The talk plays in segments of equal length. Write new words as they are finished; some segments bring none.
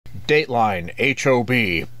Dateline,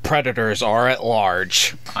 HOB, predators are at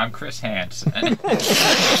large. I'm Chris Hansen.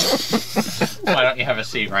 Why don't you have a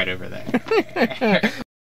seat right over there?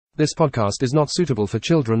 This podcast is not suitable for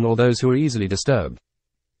children or those who are easily disturbed.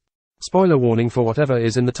 Spoiler warning for whatever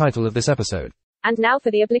is in the title of this episode. And now for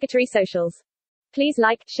the obligatory socials. Please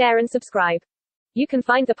like, share and subscribe. You can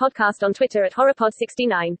find the podcast on Twitter at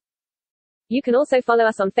HorrorPod69. You can also follow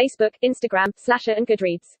us on Facebook, Instagram, Slasher and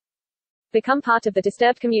Goodreads. Become part of the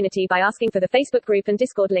Disturbed community by asking for the Facebook group and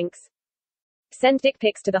Discord links. Send dick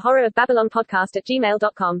pics to the Horror of Babylon podcast at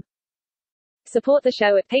gmail.com. Support the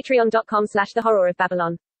show at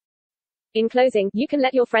patreon.com/thehorrorofbabylon. In closing, you can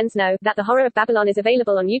let your friends know that The Horror of Babylon is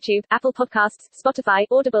available on YouTube, Apple Podcasts, Spotify,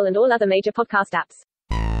 Audible and all other major podcast apps.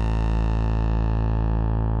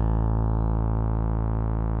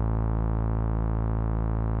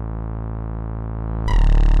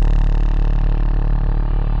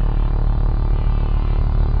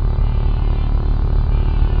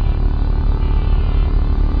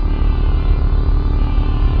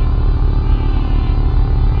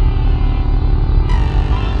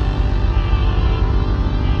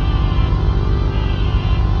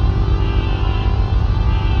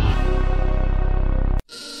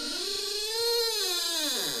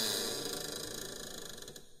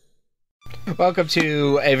 Welcome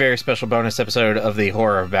to a very special bonus episode of the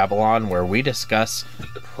Horror of Babylon, where we discuss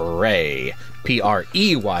Prey.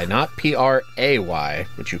 P-R-E-Y, not P-R-A-Y,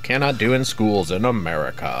 which you cannot do in schools in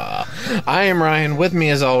America. I am Ryan. With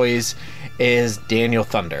me, as always, is Daniel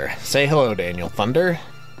Thunder. Say hello, Daniel Thunder.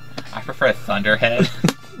 I prefer Thunderhead.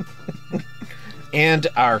 And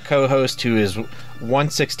our co-host, who is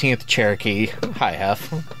 1/16th Cherokee. Hi,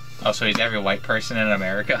 Hef. Oh, so he's every white person in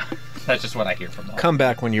America? That's just what I hear from all. Come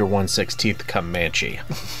back when you're 1/16th Comanche.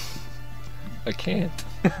 I can't.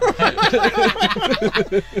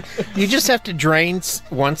 You just have to drain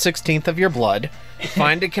 1/16th of your blood,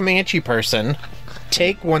 find a Comanche person,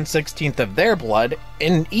 take 1/16th of their blood,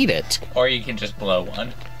 and eat it. Or you can just blow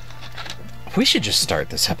one. We should just start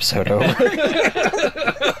this episode over.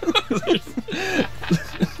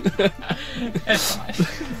 It's fine.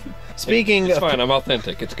 It's fine, I'm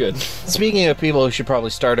authentic, it's good. Speaking of people who should probably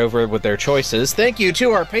start over with their choices, thank you to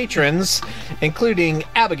our patrons, including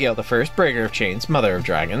Abigail the First, Breaker of Chains, Mother of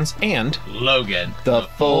Dragons, and Logan, the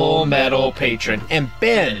Full Metal Patron, and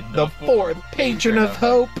Ben, the Fourth Patron of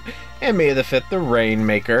Hope, and May the Fifth, the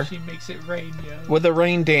Rainmaker. She makes it rain, yo. With a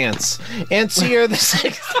rain dance. And Sierra the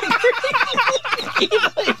Sixth,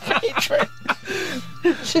 patron.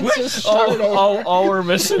 All we're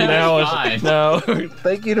missing now is... No.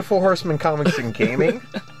 Thank you to Full Horsemen Comics and Gaming,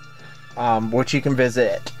 which you can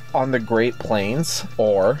visit on the Great Plains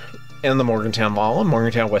or in the Morgantown Mall in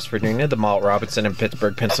Morgantown, West Virginia, the Mall at Robinson in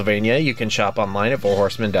Pittsburgh, Pennsylvania. You can shop online at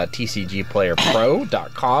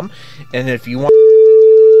fullhorseman.tcgplayerpro.com. And if you want...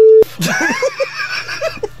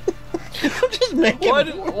 I'm just making...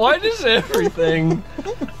 Why does everything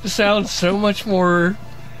sound so much more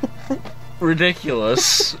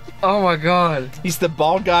ridiculous? Oh my god. He's the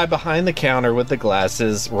bald guy behind the counter with the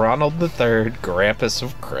glasses, Ronald III, Grampus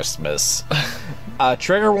of Christmas.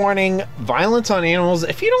 Trigger warning, violence on animals.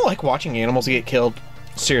 If you don't like watching animals get killed,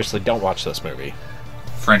 seriously, don't watch this movie.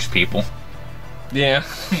 French people. Yeah.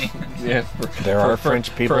 Yeah. There are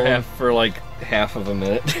French people. For like half of a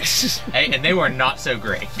minute. Hey, and they were not so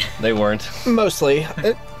great. They weren't. Mostly.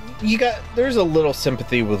 There's a little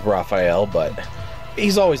sympathy with Raphael, but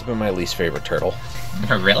he's always been my least favorite turtle.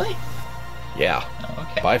 Really? Yeah. Oh,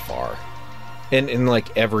 okay. By far. In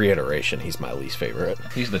like every iteration, he's my least favorite.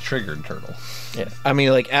 He's the triggered turtle. Yeah. I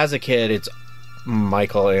mean, like, as a kid,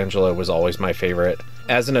 Michelangelo was always my favorite.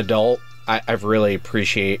 As an adult, I've really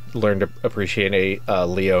learned to appreciate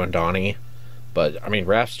Leo and Donnie. But I mean,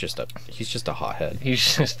 Raph's he's just a hothead.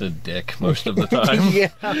 He's just a dick most of the time. Yeah.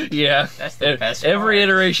 Yeah. That's the best Every part.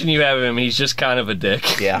 iteration you have of him, he's just kind of a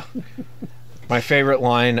dick. Yeah. My favorite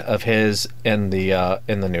line of his in the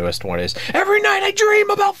newest one is, "Every night I dream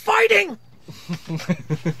about fighting."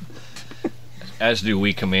 As do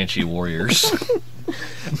we Comanche warriors.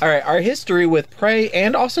 All right, our history with Prey,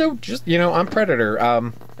 and also just, on Predator.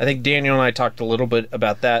 I think Daniel and I talked a little bit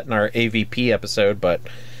about that in our AVP episode, but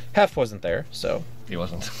Hef wasn't there, so... He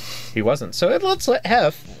wasn't. So let's let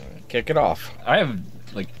Hef kick it off. I have,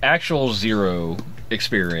 like, actual zero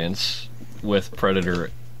experience with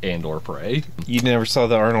Predator and or Prey. You never saw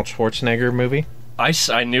the Arnold Schwarzenegger movie? I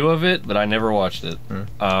knew of it, but I never watched it.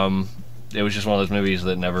 It was just one of those movies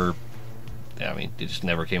that it just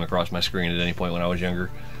never came across my screen at any point when I was younger.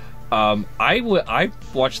 I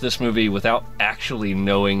watched this movie without actually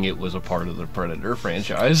knowing it was a part of the Predator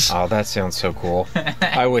franchise. Oh, that sounds so cool.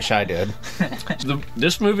 I wish I did.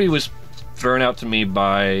 This movie was thrown out to me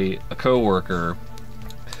by a coworker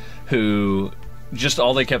who just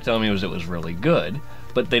all they kept telling me was it was really good,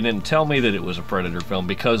 but they didn't tell me that it was a Predator film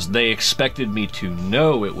because they expected me to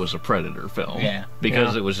know it was a Predator film. Yeah.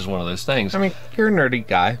 Because it was just one of those things. I mean, you're a nerdy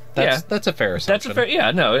guy. That's a fair assumption.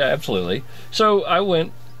 Absolutely. So I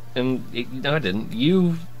went, and no, I didn't.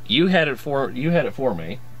 You had it for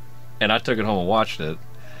me, and I took it home and watched it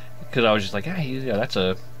because I was just like, that's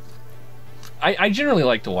a. I generally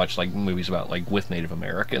like to watch like movies about like with Native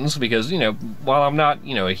Americans because while I'm not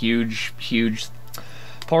a huge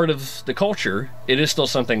part of the culture, it is still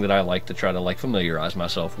something that I like to try to like familiarize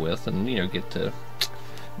myself with and get to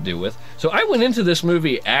do with. So I went into this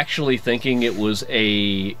movie actually thinking it was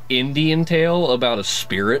a Indian tale about a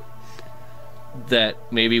spirit that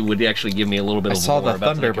maybe would actually give me a little bit of lore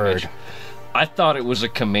about the Thunderbird. I thought it was a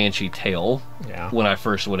Comanche tale when I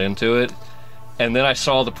first went into it, and then I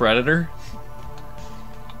saw the Predator,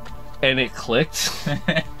 and it clicked.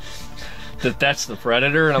 That's the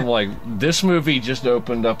Predator, and I'm like, this movie just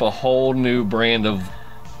opened up a whole new brand of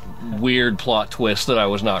weird plot twist that I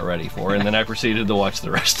was not ready for, and then I proceeded to watch the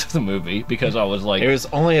rest of the movie because I was like... It was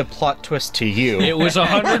only a plot twist to you. It was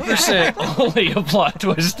 100% only a plot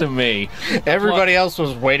twist to me. Everybody else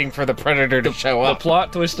was waiting for the Predator to show up. The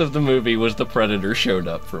plot twist of the movie was the Predator showed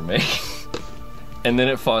up for me. And then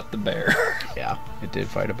it fought the bear. Yeah, it did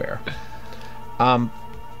fight a bear.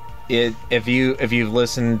 If you've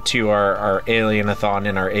listened to our Alien-a-thon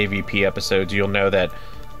and our AVP episodes, you'll know that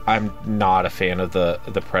I'm not a fan of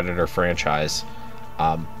the Predator franchise.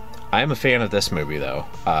 I am a fan of this movie, though.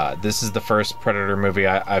 This is the first Predator movie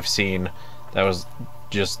I've seen that was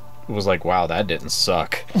like, wow, that didn't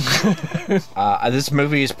suck. This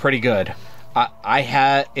movie is pretty good.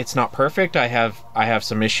 It's not perfect. I have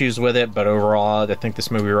some issues with it, but overall, I think this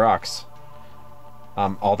movie rocks.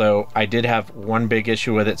 Although I did have one big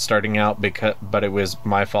issue with it starting out, but it was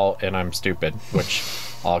my fault and I'm stupid, which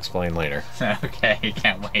I'll explain later. Okay,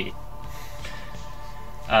 can't wait.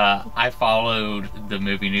 I followed the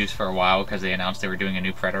movie news for a while because they announced they were doing a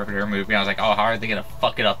new Predator movie. I was like, oh, how are they going to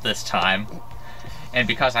fuck it up this time? And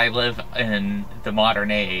because I live in the modern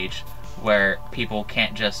age where people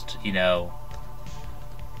can't just,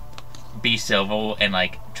 be civil and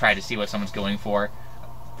like try to see what someone's going for,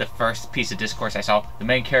 the first piece of discourse I saw, the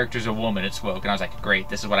main character's a woman, it's woke, and I was like, great,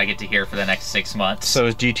 this is what I get to hear for the next 6 months. So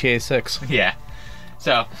is GTA 6. Yeah.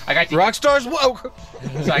 So I got to Rockstar's woke!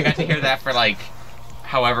 So I got to hear that for like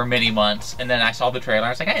however many months, and then I saw the trailer, I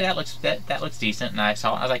was like, hey, that looks decent, and I was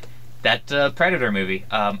like, that's a Predator movie.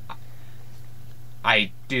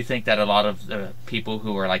 I do think that a lot of the people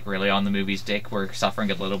who were like really on the movie's dick were suffering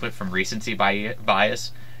a little bit from recency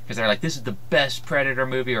bias. Because they're like, this is the best Predator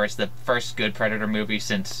movie, or it's the first good Predator movie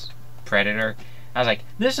since Predator. I was like,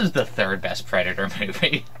 this is the third best Predator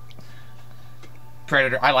movie.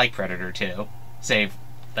 I like Predator 2, save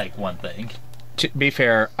like one thing. To be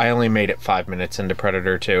fair, I only made it 5 minutes into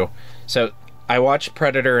Predator 2. So I watched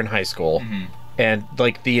Predator in high school, and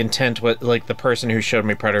like the intent was, like the person who showed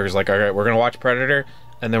me Predator was like, all right, we're going to watch Predator,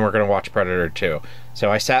 and then we're going to watch Predator 2.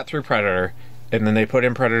 So I sat through Predator, and then they put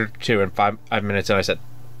in Predator 2 in 5 minutes, and I said,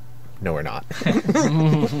 no, we're not.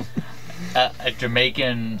 A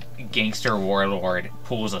Jamaican gangster warlord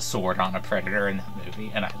pulls a sword on a Predator in that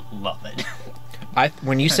movie, and I love it.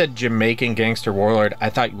 When you said Jamaican gangster warlord, I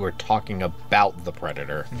thought you were talking about the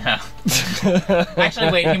Predator. No.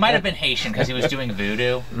 Actually, wait, he might have been Haitian because he was doing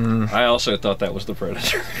voodoo. I also thought that was the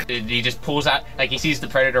Predator. He just pulls out, like he sees the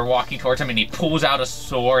Predator walking towards him, and he pulls out a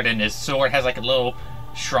sword, and his sword has like a little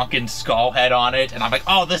shrunken skull head on it, and I'm like,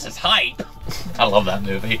 oh, this is hype. I love that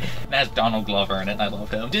movie. It has Donald Glover in it, and I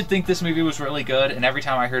love him. I did think this movie was really good, and every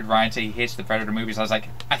time I heard Ryan say he hates the Predator movies, I was like,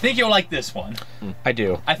 I think you'll like this one. I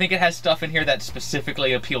do. I think it has stuff in here that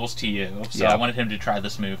specifically appeals to you, so I wanted him to try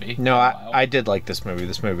this movie. No, I did like this movie.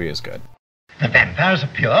 This movie is good. The vampire's a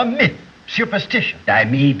pure myth, superstition. I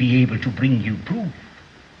may be able to bring you proof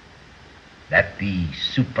that the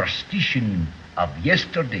superstition of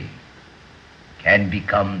yesterday can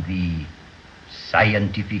become the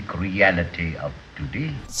scientific reality of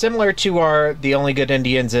today. Similar to the Only Good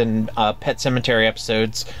Indians and Pet Cemetery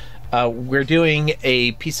episodes, we're doing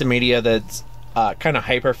a piece of media that's kind of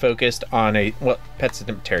hyper-focused on Pet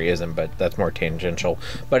Cemetery isn't, but that's more tangential,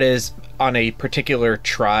 but is on a particular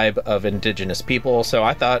tribe of indigenous people. So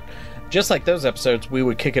I thought, just like those episodes, we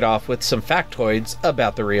would kick it off with some factoids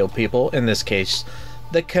about the real people, in this case,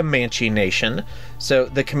 the Comanche Nation. So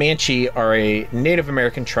the Comanche are a Native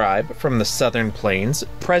American tribe from the Southern Plains,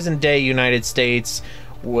 present-day United States.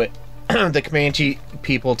 The Comanche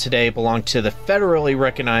people today belong to the federally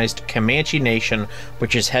recognized Comanche Nation,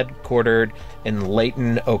 which is headquartered in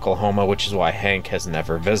Layton, Oklahoma, which is why Hank has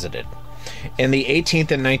never visited. In the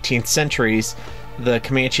 18th and 19th centuries, the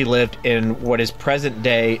Comanche lived in what is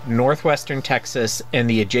present-day northwestern Texas and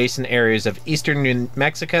the adjacent areas of eastern New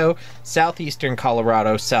Mexico, southeastern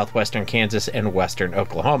Colorado, southwestern Kansas, and western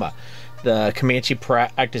Oklahoma. The Comanche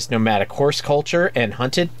practiced nomadic horse culture and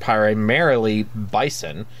hunted primarily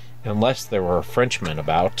bison, unless there were Frenchmen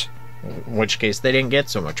about, in which case they didn't get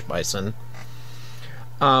so much bison.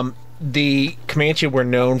 The Comanche were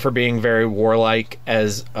known for being very warlike.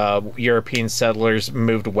 As European settlers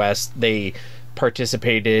moved west, they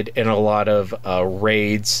participated in a lot of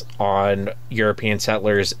raids on European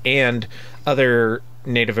settlers and other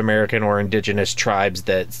Native American or indigenous tribes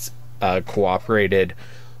that cooperated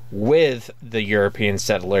with the European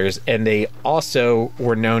settlers, and they also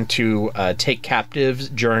were known to take captives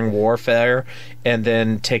during warfare and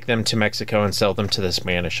then take them to Mexico and sell them to the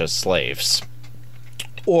Spanish as slaves.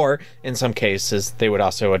 Or, in some cases, they would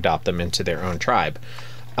also adopt them into their own tribe.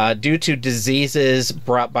 Due to diseases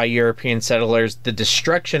brought by European settlers, the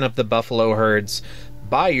destruction of the buffalo herds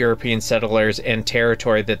by European settlers and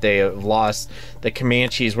territory that they have lost, the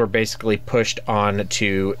Comanches were basically pushed on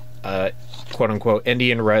to quote-unquote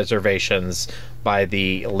Indian reservations by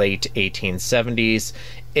the late 1870s.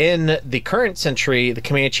 In the current century, the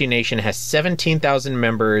Comanche Nation has 17,000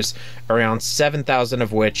 members, around 7,000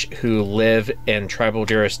 of which who live in tribal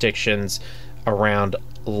jurisdictions around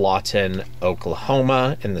Lawton,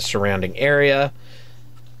 Oklahoma, and the surrounding area.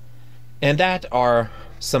 And that are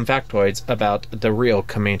some factoids about the real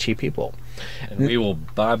Comanche people. And we will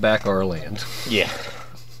buy back our land. Yeah.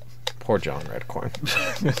 Poor John Redcorn.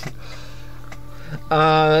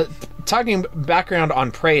 Talking background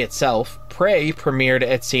on Prey itself, Prey premiered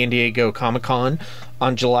at San Diego Comic-Con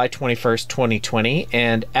on July 21st, 2020,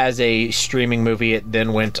 and as a streaming movie, it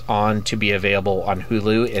then went on to be available on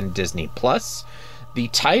Hulu and Disney+. The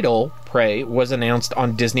title, Prey, was announced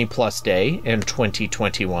on Disney Plus Day in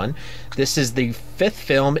 2021. This is the 5th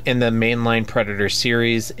film in the mainline Predator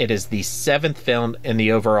series. It is the 7th film in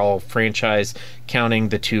the overall franchise, counting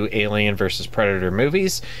the 2 Alien vs. Predator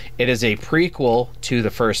movies. It is a prequel to the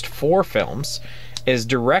first 4 films. It is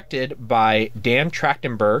directed by Dan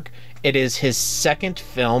Trachtenberg. It is his second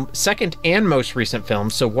and most recent film,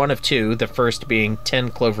 so one of 2, the first being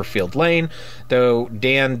 10 Cloverfield Lane, though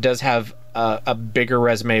Dan does have a bigger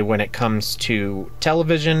resume when it comes to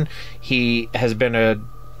television. He has been in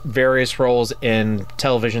various roles in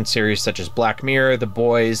television series such as Black Mirror, The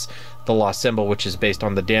Boys, The Lost Symbol, which is based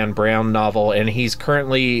on the Dan Brown novel, and he's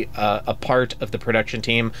currently a part of the production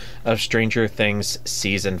team of Stranger Things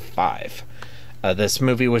Season 5. This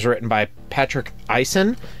movie was written by Patrick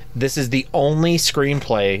Eisen. This is the only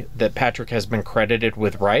screenplay that Patrick has been credited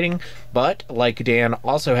with writing, but, like Dan,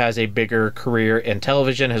 also has a bigger career in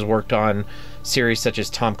television, has worked on series such as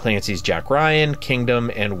Tom Clancy's Jack Ryan,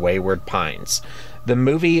 Kingdom, and Wayward Pines. The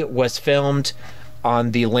movie was filmed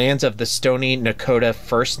on the lands of the Stoney Nakoda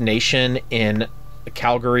First Nation in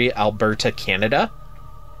Calgary, Alberta, Canada.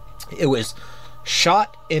 It was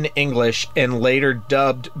shot in English and later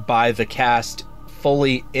dubbed by the cast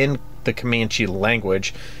fully in the Comanche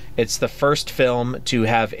language. It's the first film to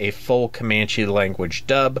have a full Comanche language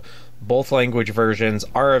dub. Both language versions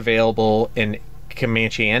are available in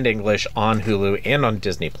Comanche and English on Hulu and on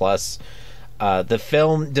Disney+. The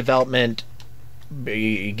film development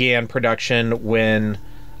began production when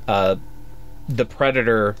The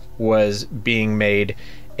Predator was being made,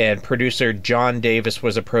 and producer John Davis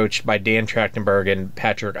was approached by Dan Trachtenberg and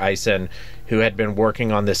Patrick Eisen, who had been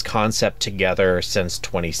working on this concept together since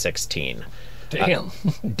 2016. Damn.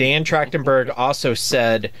 Dan Trachtenberg also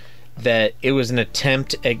said that it was an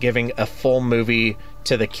attempt at giving a full movie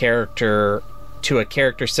to a character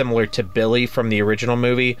similar to Billy from the original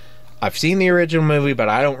movie. I've seen the original movie, but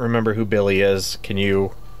I don't remember who Billy is. Can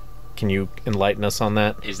you enlighten us on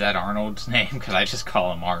that? Is that Arnold's name? Because I just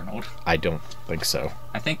call him Arnold. I don't think so.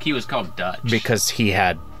 I think he was called Dutch. Because he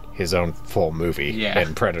had his own full movie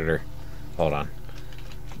in Predator. Hold on.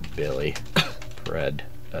 Billy.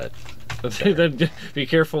 Be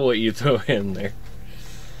careful what you throw in there.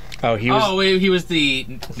 Oh, he was the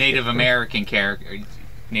Native American character.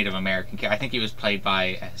 I think he was played by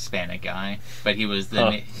a Hispanic guy, but he was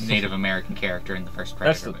the Native American character in the first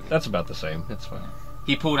Predator movie. That's about the same. That's fine.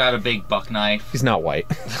 He pulled out a big buck knife. He's not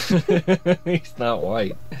white. He's not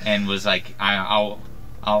white. And was like, I'll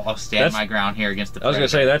I'll stand my ground here against the I was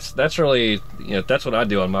Predator. going to say, that's really, that's what I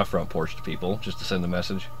do on my front porch to people, just to send the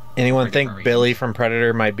message. Anyone For think different Billy from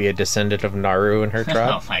Predator might be a descendant of Naru and her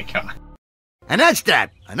tribe? Oh my god. And that's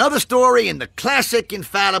that. Another story in the classic,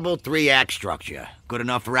 infallible 3-act structure. Good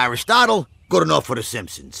enough for Aristotle, good enough for The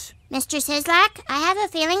Simpsons. Mr. Sislak, I have a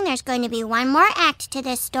feeling there's going to be one more act to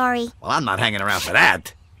this story. Well, I'm not hanging around for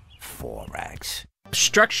that. 4 acts.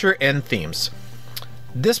 Structure and themes.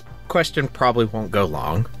 This question probably won't go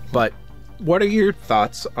long, but what are your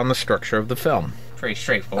thoughts on the structure of the film? Pretty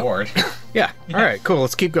straightforward. Yeah. All right. Cool.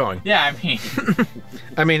 Let's keep going. Yeah,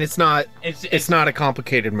 I mean, It's not. It's not a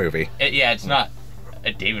complicated movie. It's not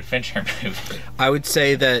a David Fincher movie. I would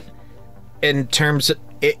say that in terms,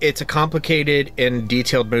 it's a complicated and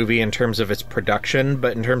detailed movie in terms of its production,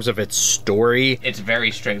 but in terms of its story, It's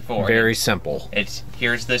very straightforward. very simple. It's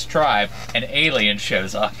here's this tribe, an alien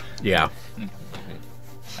shows up. Yeah.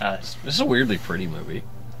 This is a weirdly pretty movie.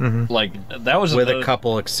 Like, that was With a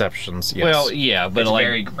couple exceptions. Yes. Well, yeah, but It's like,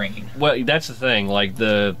 very green. well, that's the thing. Like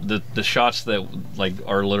the shots that like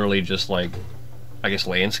are literally just like, I guess,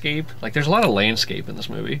 landscape. Like, there's a lot of landscape in this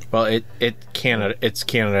movie. Well, it's Canada,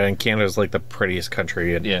 and Canada's like the prettiest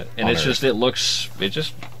country. Yeah, and on it's Earth. just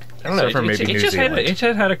I don't know. Except for maybe New Zealand. It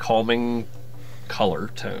just had a calming color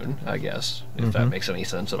tone, I guess, if that makes any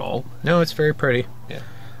sense at all. No, it's very pretty. Yeah.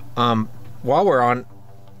 While we're on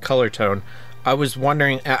color tone, I was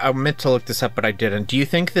wondering, I meant to look this up, but I didn't. Do you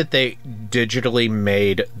think that they digitally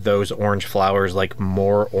made those orange flowers like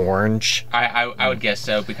more orange? I would guess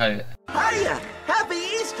so, because Hiya! Happy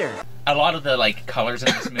Easter! a lot of the like colors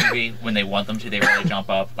in this movie, when they want them to, they really jump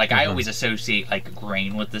up. Like I always associate like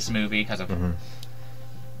green with this movie because of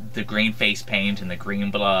the green face paint and the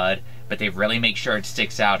green blood, but they really make sure it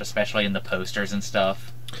sticks out, especially in the posters and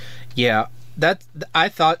stuff. Yeah, I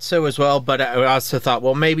thought so as well, but I also thought,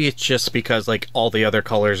 well, maybe it's just because like all the other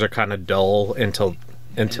colors are kind of dull until.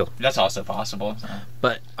 That's also possible. So.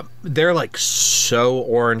 But they're like so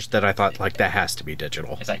orange that I thought like that has to be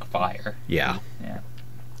digital. It's like fire. Yeah. Yeah.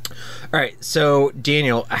 All right, so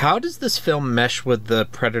Daniel, how does this film mesh with the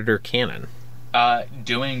Predator canon?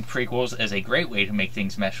 Doing prequels is a great way to make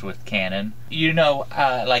things mesh with canon. You know,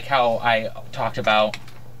 like how I talked about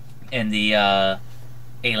in the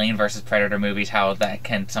Alien versus Predator movies, how that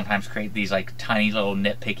can sometimes create these like tiny little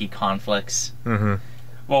nitpicky conflicts. Mm-hmm.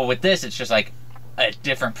 Well, with this, it's just like a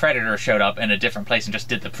different Predator showed up in a different place and just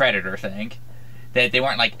did the Predator thing. They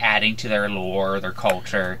weren't like adding to their lore or their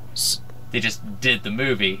culture. They just did the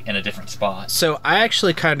movie in a different spot. So I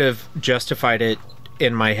actually kind of justified it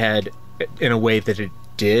in my head in a way that it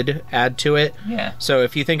did add to it. Yeah. So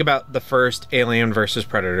if you think about the first Alien versus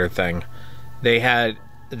Predator thing, they had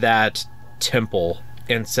that temple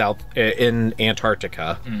in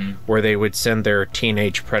Antarctica where they would send their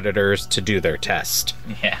teenage predators to do their test.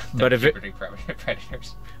 Yeah. But if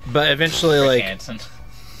Predators. But eventually, like Hansen.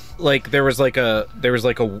 there was like a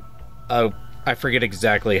I forget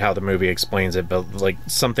exactly how the movie explains it, but like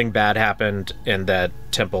something bad happened in that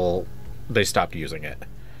temple, they stopped using it.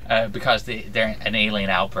 Because an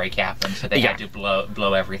alien outbreak happened, so they had to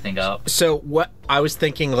blow everything up. So what I was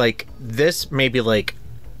thinking, like this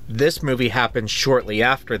movie happened shortly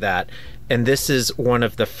after that, and this is one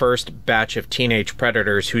of the first batch of teenage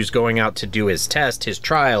predators who's going out to do his test, his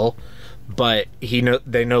trial, but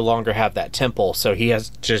they no longer have that temple, so he has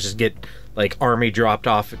to just get like army dropped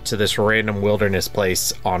off to this random wilderness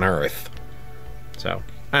place on Earth. So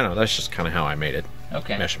I don't know. That's just kind of how I made it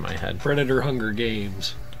mesh in my head. Predator Hunger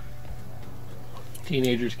Games.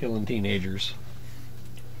 Teenagers killing teenagers.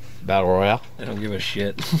 Battle Royale. I don't give a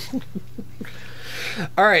shit.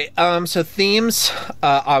 All right, so themes,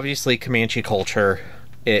 obviously Comanche culture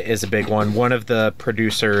is a big one. One of the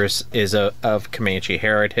producers is of Comanche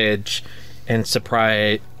heritage and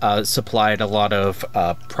supplied a lot of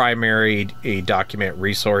primary document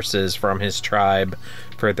resources from his tribe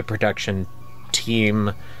for the production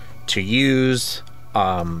team to use.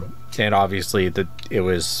 And obviously it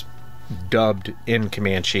was dubbed in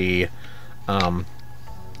Comanche,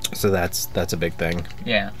 so that's a big thing.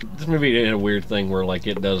 Yeah. This movie did a weird thing where like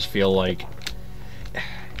it does feel like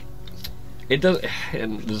it does,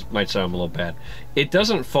 and this might sound a little bad, it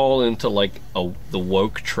doesn't fall into like the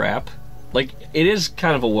woke trap. Like, it is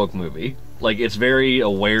kind of a woke movie. Like, it's very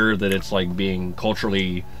aware that it's like being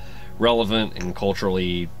culturally relevant and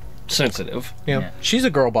culturally sensitive. Yeah. She's a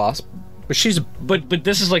girl boss, but but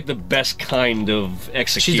this is like the best kind of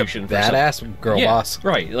execution. She's a for badass girl boss.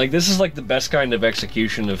 Right. Like, this is like the best kind of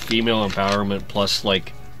execution of female empowerment plus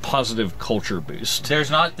like positive culture boost. There's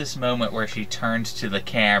not this moment where she turns to the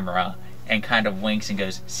camera and kind of winks and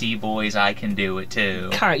goes, "See, boys, I can do it too."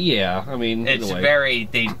 Yeah, I mean, it's either way. very,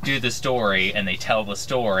 they do the story and they tell the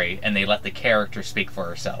story and they let the character speak for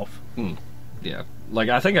herself. Yeah, like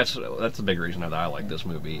I think that's the big reason that I like this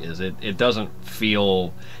movie is it doesn't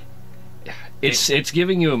feel. It's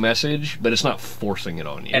giving you a message, but it's not forcing it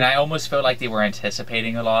on you. And I almost feel like they were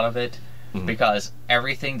anticipating a lot of it, because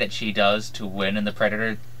everything that she does to win in The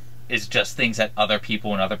Predator is just things that other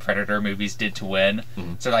people in other Predator movies did to win.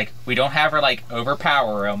 So, like, we don't have her, like,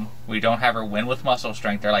 overpower him. We don't have her win with muscle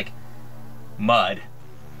strength. They're like, mud,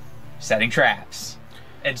 setting traps.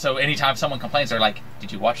 And so anytime someone complains, they're like,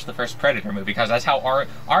 did you watch the first Predator movie? Because that's how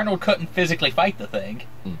Arnold couldn't physically fight the thing.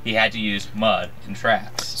 He had to use mud and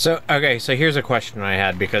traps. So, okay, so here's a question I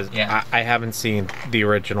had, because I haven't seen the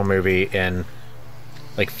original movie in,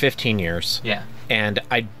 like, 15 years. Yeah. And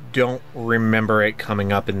I don't remember it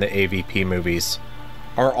coming up in the AVP movies.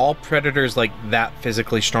 Are all Predators, like, that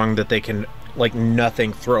physically strong that they can, like,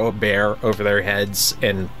 nothing throw a bear over their heads?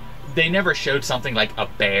 And they never showed something like a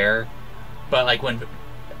bear, but, like, when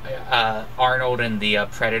Arnold and the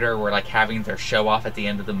Predator were, like, having their show off at the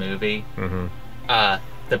end of the movie,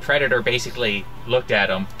 the Predator basically looked at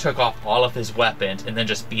him, took off all of his weapons, and then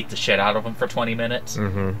just beat the shit out of him for 20 minutes.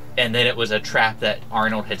 And then it was a trap that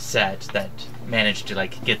Arnold had set that managed to,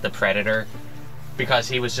 like, get the Predator, because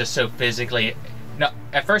he was just so physically... No,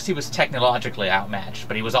 at first he was technologically outmatched,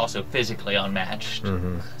 but he was also physically unmatched.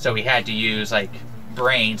 So he had to use, like,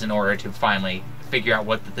 brains in order to finally figure out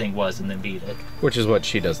what the thing was and then beat it. which is what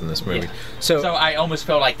she does in this movie. Yeah. So I almost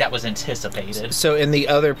feel like that was anticipated. So in the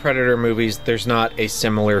other Predator movies, there's not a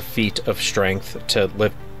similar feat of strength to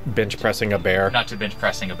lift bench pressing a bear. Not to bench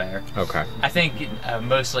pressing a bear. Okay. I think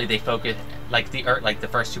mostly they focus, like the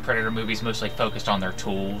first two Predator movies, mostly focused on their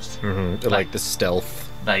tools, like the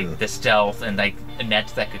stealth, the stealth, and like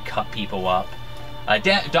nets that could cut people up.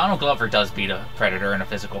 Donald Glover does beat a Predator in a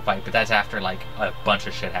physical fight, but that's after like a bunch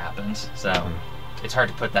of shit happens. So it's hard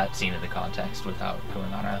to put that scene into context without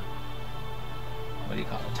going on a, what do you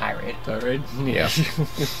call it, tirade? Tirade? Yeah.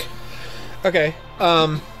 Okay.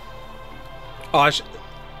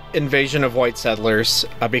 Invasion of white settlers,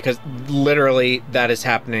 because literally that is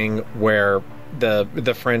happening where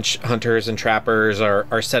the French hunters and trappers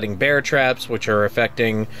are setting bear traps, which are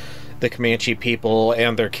affecting the Comanche people,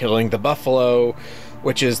 and they're killing the buffalo,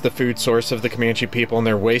 which is the food source of the Comanche people, and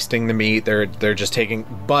they're wasting the meat. They're just taking.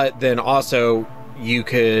 But then also you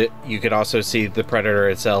could also see the Predator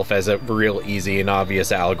itself as a real easy and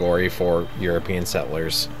obvious allegory for European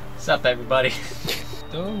settlers. What's up, everybody?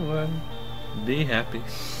 Don't worry. Be happy.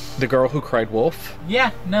 The girl who cried wolf?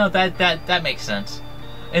 Yeah, no, that makes sense.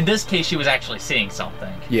 In this case, she was actually seeing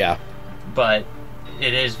something. Yeah. But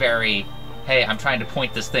it is very, hey, I'm trying to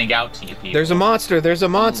point this thing out to you people. There's a monster, there's a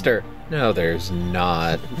monster. No, there's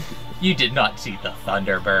not. You did not see the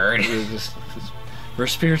Thunderbird. For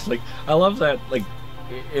spirits, like, I love that, like,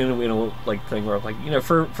 in a like thing where, like, you know,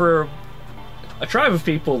 for a tribe of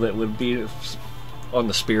people that would be on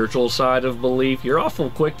the spiritual side of belief, you're awful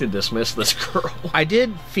quick to dismiss this girl. I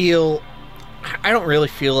don't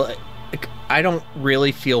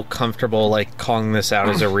really feel comfortable like calling this out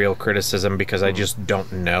as a real criticism, because I just don't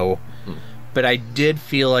know. But I did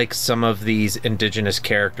feel like some of these indigenous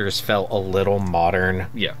characters felt a little modern.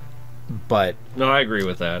 Yeah. But no, I agree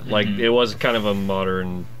with that. Like, it was kind of a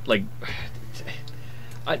modern, like,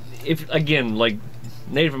 if again, like,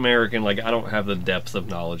 Native American, like, I don't have the depth of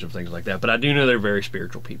knowledge of things like that, but I do know they're very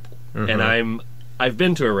spiritual people. And I've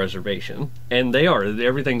been to a reservation, and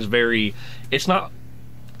everything's very, it's not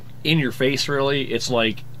in your face really, it's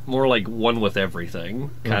like more like one with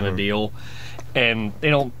everything kind of deal. And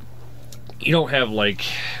you don't have like,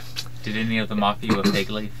 did any of them offer you a fig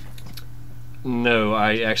leaf? No,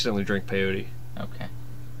 I accidentally drank peyote. Okay.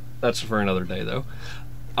 That's for another day though.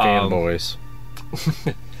 Fanboys.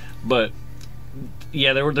 But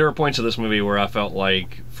yeah, there were points of this movie where I felt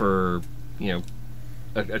like, for, you know,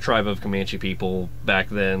 a tribe of Comanche people back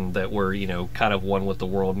then that were, you know, kind of one with the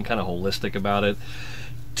world and kind of holistic about it,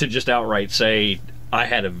 to just outright say, I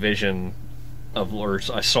had a vision of, or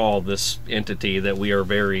I saw this entity that we are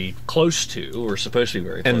very close to, or supposed to be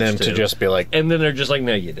very close to. And then to just be like... And then they're just like,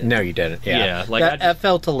 no, you didn't. No, you didn't. Yeah. Yeah, like that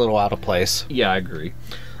felt a little out of place. Yeah, I agree.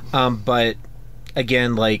 But,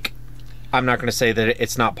 again, like, I'm not going to say that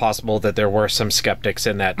it's not possible that there were some skeptics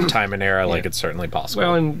in that time and era. Like, it's certainly possible.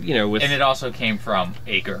 Well, and, you know, and it also came from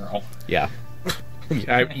a girl. Yeah.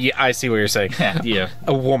 I see what you're saying. Yeah.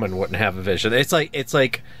 A woman wouldn't have a vision. It's like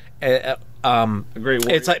a great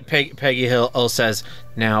it's like Peggy Hill says,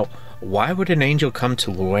 now, why would an angel come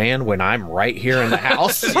to Luann when I'm right here in the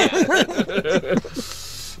house?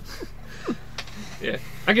 Yeah.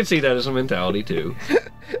 I can see that as a mentality too.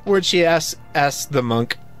 Where she asks the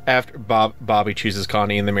monk after Bobby chooses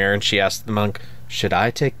Connie in the mirror, and she asks the monk, "Should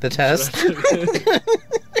I take the test?"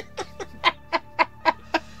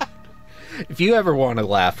 If you ever want to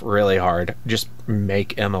laugh really hard, just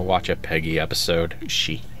make Emma watch a Peggy episode.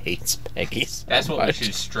 She hates Peggy so That's what much. we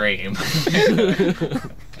should stream. She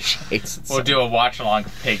hates it so We'll do a watch along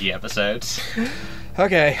of Piggy episodes.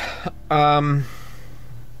 Okay.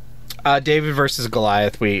 David versus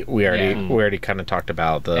Goliath. We already kind of talked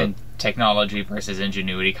about the. And technology versus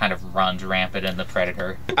ingenuity kind of runs rampant in the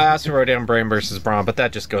Predator. I also wrote down Brain versus Brawn, but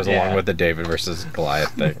that just goes Yeah. along with the David versus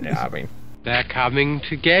Goliath thing. Yeah, I mean, They're coming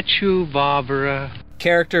to get you, Barbara.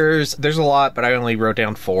 characters. There's a lot, but I only wrote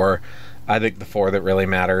down 4. I think the 4 that really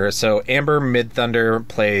matter. So Amber Mid-Thunder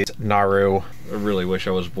plays Naru. I really wish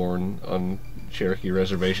I was born on Cherokee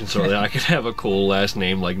Reservation so that I could have a cool last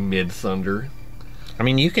name like Mid-Thunder. I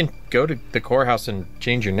mean, you can go to the courthouse and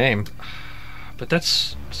change your name. But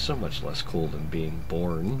that's so much less cool than being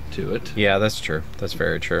born to it. Yeah, that's true. That's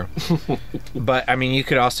very true. But I mean, you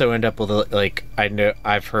could also end up with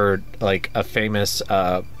I've heard like a famous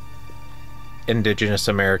indigenous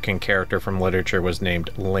American character from literature was named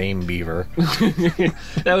Lame Beaver.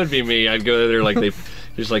 That would be me. I'd go there like they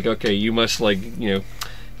just like, okay, you must like you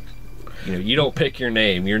don't pick your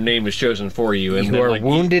name. Your name is chosen for you. And You then, are like,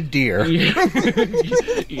 wounded deer. you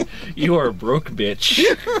are a broke bitch.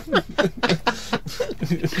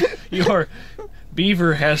 You are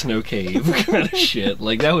beaver has no cave kind of shit.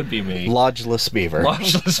 Like that would be me. Lodgeless beaver.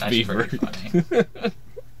 Lodgeless That's beaver. pretty funny.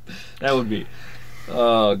 That would be.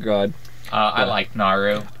 Oh god. I like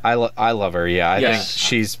Naru. I love her. Yeah, I Yes. think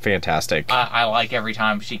she's fantastic. I like every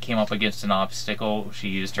time she came up against an obstacle, she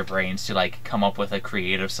used her brains to like come up with a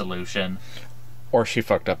creative solution. Or she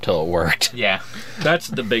fucked up till it worked. Yeah. That's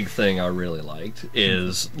the big thing I really liked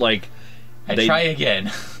is like I try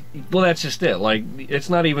again. Well, that's just it. Like, it's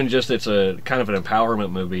not even just it's a kind of an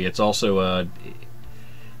empowerment movie. It's also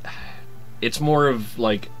it's more of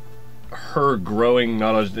like her growing,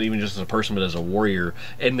 not as even just as a person, but as a warrior.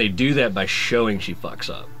 And they do that by showing she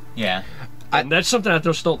fucks up. Yeah. And that's something I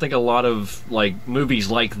just don't think a lot of like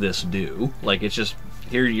movies like this do. Like, it's just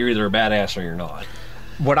here you're either a badass or you're not.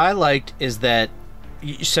 What I liked is that,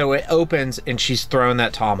 so it opens and she's throwing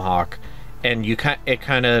that tomahawk, and it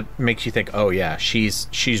kind of makes you think, oh yeah, she's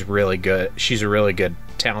really good. She's a really good,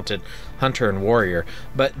 talented hunter and warrior.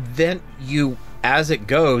 But then as it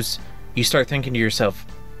goes, you start thinking to yourself,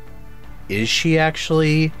 is she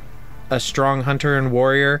actually a strong hunter and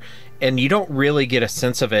warrior? And you don't really get a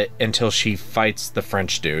sense of it until she fights the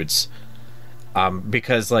French dudes,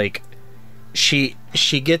 because like she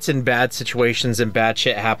gets in bad situations and bad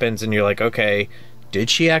shit happens, and you're like, okay, did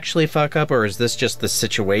she actually fuck up, or is this just the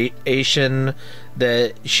situation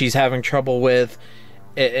that she's having trouble with?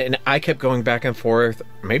 And I kept going back and forth.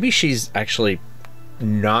 Maybe she's actually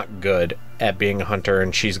not good at being a hunter,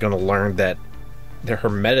 and she's going to learn that her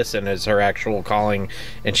medicine is her actual calling,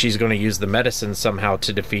 and she's going to use the medicine somehow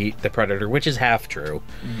to defeat the Predator, which is half true.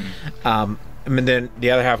 And then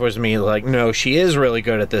the other half was me like, no, she is really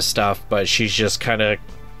good at this stuff, but she's just kind of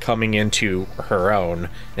coming into her own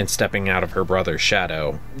and stepping out of her brother's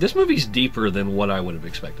shadow. This movie's deeper than what I would have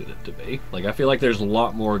expected it to be. Like, I feel like there's a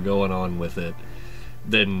lot more going on with it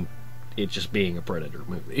than it just being a Predator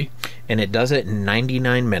movie. And it does it in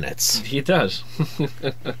 99 minutes. It does.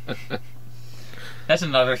 That's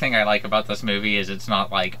another thing I like about this movie is it's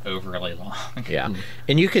not like overly long. Yeah.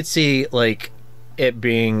 And you could see like it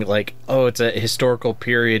being like, oh, it's a historical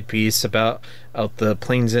period piece about the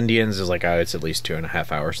Plains Indians, is like, oh, it's at least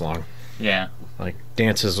 2.5 hours long. Yeah. Like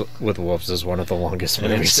Dances with Wolves is one of the longest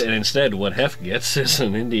movies. And instead, what Hef gets is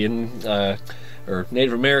an Indian or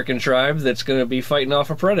Native American tribe that's going to be fighting off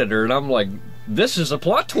a predator, and I'm like, this is a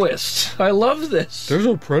plot twist. I love this. There's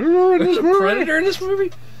a predator in There's this a movie? predator in this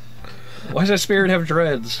movie? Why does that spirit have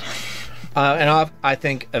dreads? And I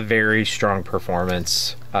think a very strong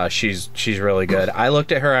performance. She's really good. I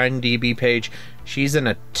looked at her IMDb page. She's in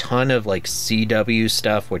a ton of like CW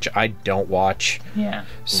stuff, which I don't watch. Yeah.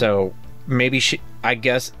 So maybe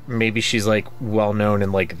she's like well known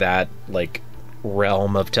in like that like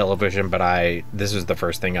realm of television, but this is the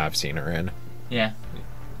first thing I've seen her in. Yeah.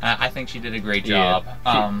 I think she did a great job.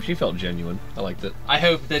 Yeah, she felt genuine. I liked it. I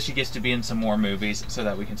hope that she gets to be in some more movies so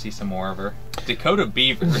that we can see some more of her. Dakota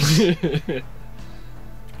Beavers.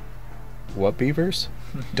 What beavers?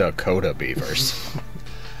 Dakota Beavers.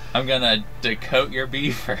 I'm gonna decote your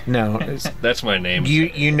beaver. No, That's my name.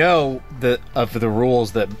 you know the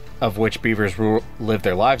rules that of which beavers live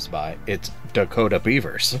their lives by. It's Dakota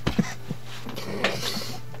Beavers.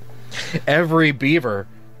 Every beaver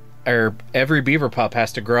every beaver pup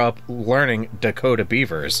has to grow up learning Dakota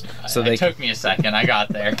beavers. So It took me a second. I got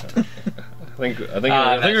there. I think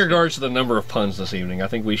in regards to the number of puns this evening, I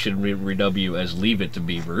think we should redub you as Leave It to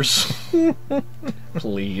Beavers.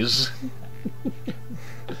 Please.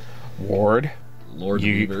 Ward. Lord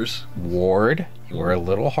Beavers. Ward, you were a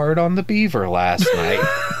little hard on the beaver last night.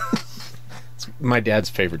 It's my dad's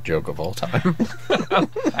favorite joke of all time.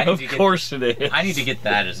 Of course it is. I need to get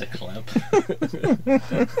that as a clip.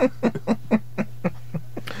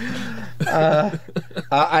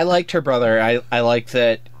 I liked her brother. I liked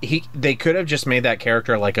that they could have just made that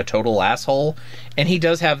character like a total asshole, and he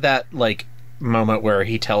does have that like moment where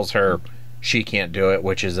he tells her she can't do it,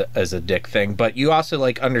 which is a dick thing. But you also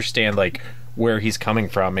like understand like where he's coming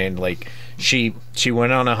from, and like she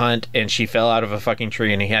went on a hunt and she fell out of a fucking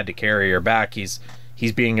tree and he had to carry her back. He's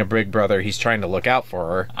being a big brother. He's trying to look out for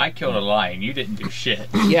her. I killed a lion. You didn't do shit.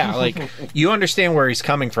 Yeah, like you understand where he's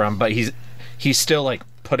coming from, but he's still like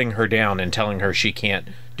putting her down and telling her she can't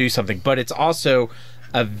do something. But it's also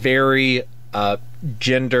a very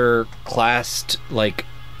gender classed like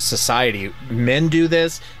society. Men do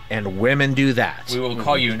this and women do that. We will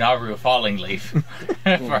call you Naru Falling Leaf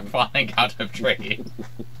for falling out of tree.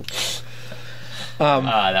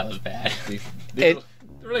 That was bad. The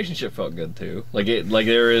relationship felt good too.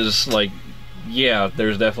 There is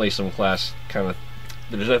there's definitely some class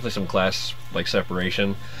like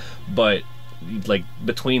separation, but like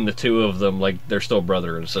between the two of them, like they're still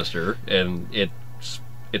brother and sister, and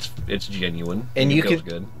it's genuine and it feels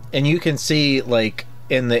good. And you can see like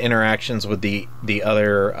in the interactions with the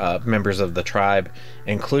other members of the tribe,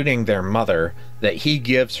 including their mother, that he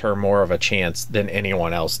gives her more of a chance than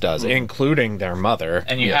anyone else does, including their mother.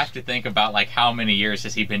 And you have to think about like how many years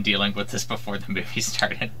has he been dealing with this before the movie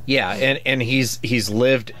started? Yeah, and he's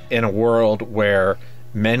lived in a world where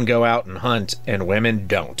men go out and hunt and women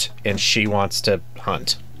don't, and she wants to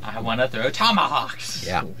hunt. I want to throw tomahawks.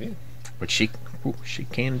 Yeah, which she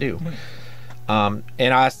can do. And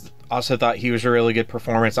I also thought he was a really good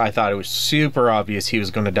performance. I thought it was super obvious he was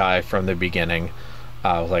going to die from the beginning.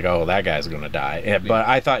 I was like, oh, that guy's going to die. But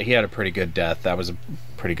I thought he had a pretty good death. That was a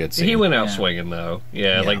pretty good scene. He went out swinging, though.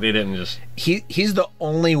 Yeah, like they didn't just... He's the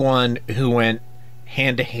only one who went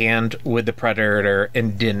hand-to-hand with the Predator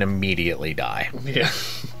and didn't immediately die. Yeah.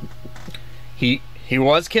 He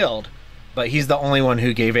was killed, but he's the only one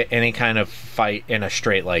who gave it any kind of fight in a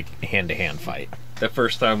straight, like, hand-to-hand fight. The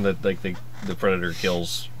first time that like the Predator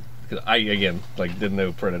kills... I, again, like, didn't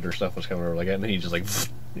know Predator stuff was coming over like that, and he just, like,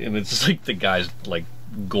 and it's just, like, the guy's, like,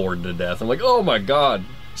 gored to death. I'm like, oh, my God.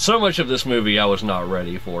 So much of this movie I was not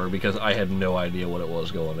ready for, because I had no idea what it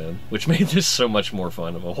was going in, which made this so much more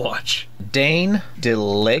fun of a watch. Dane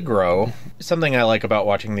DeLegro. Something I like about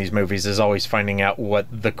watching these movies is always finding out what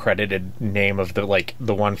the credited name of the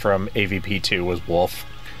one from AVP2 was Wolf.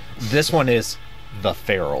 This one is the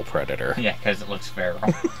Feral Predator. Yeah, because it looks feral.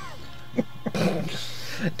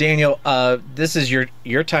 Daniel, this is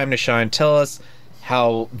your time to shine. Tell us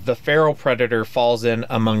how the Feral Predator falls in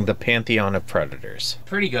among the pantheon of predators.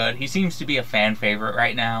 Pretty good. He seems to be a fan favorite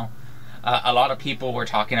right now. A lot of people were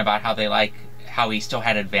talking about how they like how he still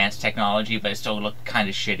had advanced technology, but it still looked kind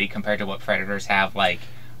of shitty compared to what predators have, like,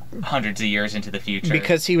 hundreds of years into the future.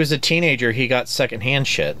 Because he was a teenager, he got secondhand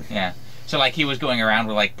shit. Yeah. So, like, he was going around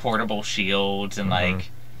with, like, portable shields and, like...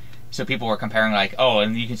 So people were comparing, like, oh,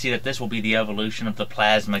 and you can see that this will be the evolution of the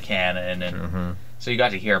plasma cannon, and so you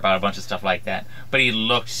got to hear about a bunch of stuff like that. But he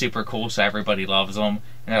looked super cool, so everybody loves him. And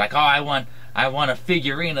they're like, oh, I want a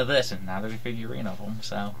figurine of this, and now there's a figurine of him.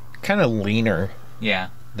 So kind of leaner, yeah,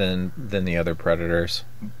 than the other predators.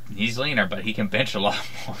 He's leaner, but he can bench a lot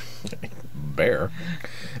more. Bear.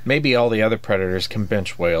 Maybe all the other predators can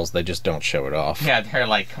bench whales, they just don't show it off. Yeah, they're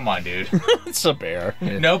like, come on, dude. It's a bear.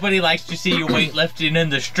 Nobody likes to see you weightlifting in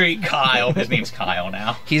the street, Kyle. His name's Kyle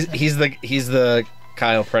now. He's the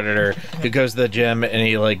Kyle Predator who goes to the gym and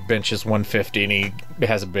he like benches 150 and he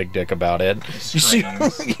has a big dick about it. He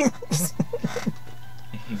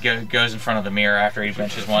goes in front of the mirror after he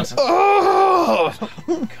benches once. Oh!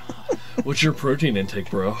 God. What's your protein intake,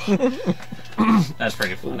 bro? That's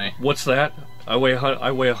pretty funny. What's that? I weigh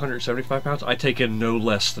 175 pounds. I take in no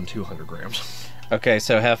less than 200 grams. Okay,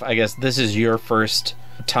 so Hef, I guess this is your first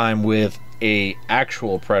time with a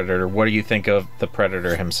actual predator. What do you think of the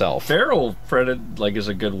predator himself? Feral predator, like, is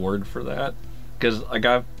a good word for that, because like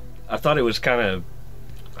I thought it was kind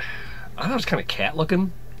of cat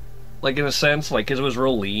looking, like, in a sense, like, because it was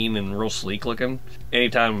real lean and real sleek looking.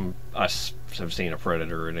 Anytime I've seen a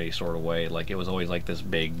predator in any sort of way, like, it was always like this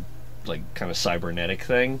big, like, kind of cybernetic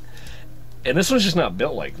thing, and this one's just not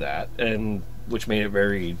built like that, and which made it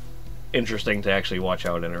very interesting to actually watch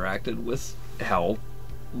how it interacted with how,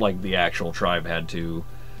 like, the actual tribe had to,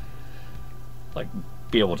 like,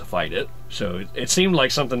 be able to fight it. So it seemed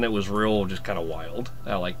like something that was real, just kind of wild.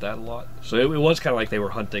 I like that a lot. So it was kind of like they were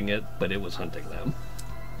hunting it, but it was hunting them.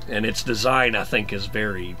 And its design, I think, is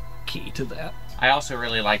very key to that. I also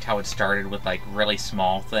really liked how it started with like really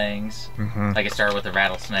small things. Like it started with a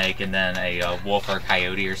rattlesnake and then a wolf or a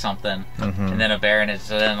coyote or something. And then a bear, and it's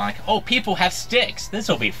then like, oh, people have sticks. This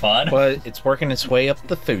will be fun. But it's working its way up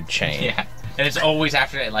the food chain. Yeah. And it's always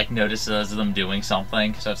after it like notices them doing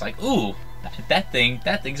something. So it's like, ooh, that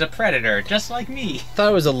thing's a predator, just like me. I thought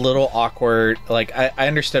it was a little awkward. Like, I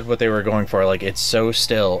understood what they were going for. Like, it's so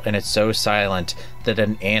still and it's so silent that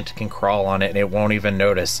an ant can crawl on it and it won't even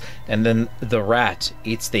notice. And then the rat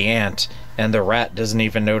eats the ant and the rat doesn't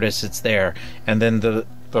even notice it's there. And then the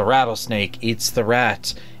rattlesnake eats the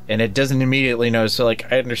rat and it doesn't immediately notice. So,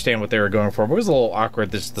 like, I understand what they were going for, but it was a little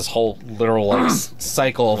awkward. This whole literal, like,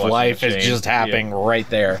 cycle of life is just happening right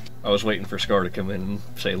there. I was waiting for Scar to come in and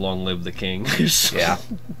say, "Long live the king." Yeah.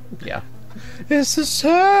 Yeah. It's a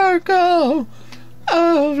circle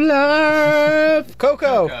of life.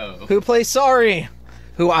 Coco, who plays Sorry,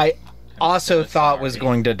 who I also thought was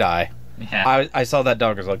going to die. Yeah. I saw that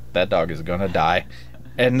dog, I was like, that dog is going to die.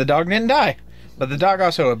 And the dog didn't die. But the dog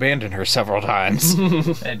also abandoned her several times.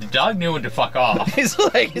 And the dog knew when to fuck off. He's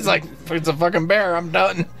like, it's a fucking bear, I'm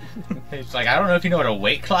done. He's like, I don't know if you know what a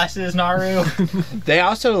weight class is, Naru. They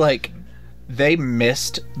also, like, they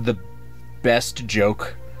missed the best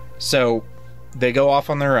joke. So, they go off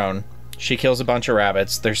on their own. She kills a bunch of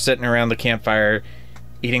rabbits. They're sitting around the campfire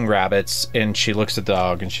eating rabbits, and she looks at the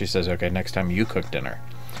dog and she says, okay, next time you cook dinner.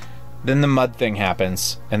 Then the mud thing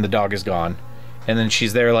happens, and the dog is gone. And then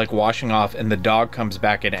she's there, like, washing off, and the dog comes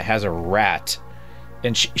back, and it has a rat.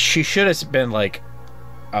 And she should have been, like,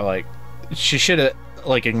 she should have,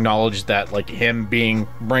 like, acknowledged that, like, him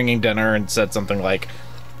bringing dinner and said something like,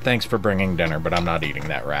 thanks for bringing dinner, but I'm not eating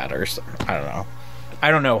that rat, or something. I don't know. I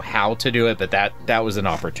don't know how to do it, but that was an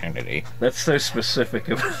opportunity. That's so specific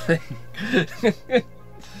of a thing.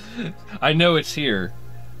 I know it's here.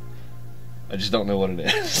 I just don't know what it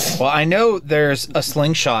is. Well, I know there's a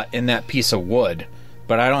slingshot in that piece of wood,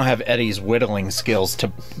 but I don't have Eddie's whittling skills to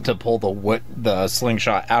pull the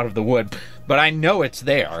slingshot out of the wood. But I know it's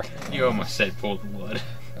there. You almost said pull the wood.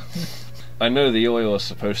 I know the oil is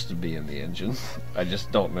supposed to be in the engine. I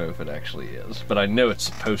just don't know if it actually is. But I know it's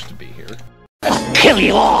supposed to be here. I'll kill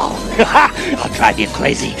you all! I'll drive you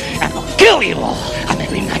crazy, and I'll kill you all! I'm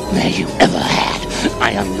every nightmare you ever had.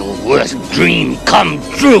 I am your worst dream come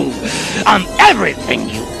true. I'm everything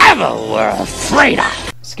you ever were afraid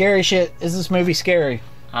of. Scary shit. Is this movie scary?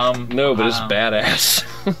 No, but it's badass.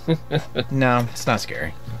 No, it's not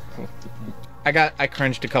scary. I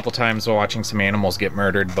cringed a couple times while watching some animals get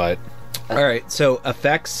murdered, but... Alright, so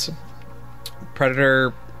effects.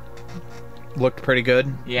 Predator looked pretty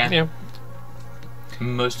good. Yeah.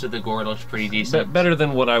 Most of the gore looks pretty decent. Better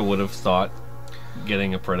than what I would have thought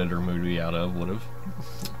getting a Predator movie out of would have.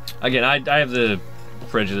 Again, I have the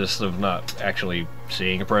prejudice of not actually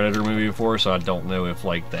seeing a Predator movie before, so I don't know if,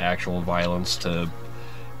 like, the actual violence to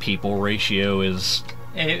people ratio is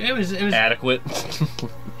it was adequate.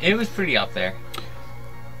 It was pretty up there.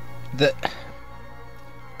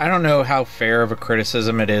 I don't know how fair of a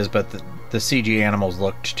criticism it is, but the CG animals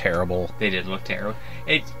looked terrible. They did look terrible.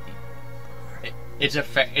 It's a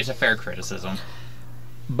fair criticism.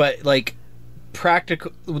 But, like,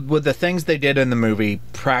 practical with the things they did in the movie,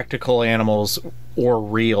 practical animals or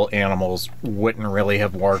real animals wouldn't really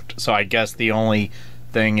have worked. So I guess the only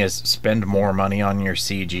thing is spend more money on your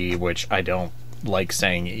CG, which I don't like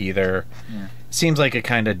saying either. Yeah. Seems like a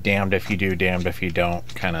kind of damned if you do, damned if you don't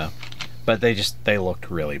kind of. But they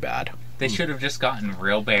looked really bad. They should have just gotten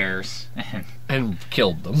real bears and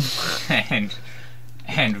killed them.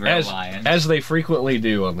 and real lions. As they frequently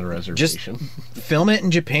do on the reservation. Just film it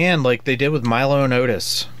in Japan like they did with Milo and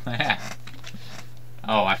Otis.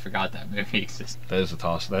 Oh, I forgot that movie existed. That is a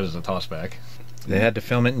toss back. They had to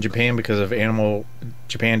film it in Japan because of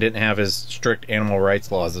Japan didn't have as strict animal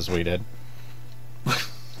rights laws as we did.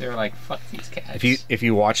 They were like, fuck these cats. If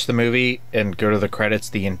you watch the movie and go to the credits,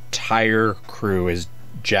 the entire crew is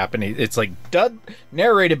Japanese. It's like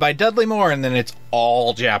narrated by Dudley Moore, and then it's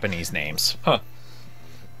all Japanese names. Huh.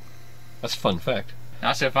 That's a fun fact.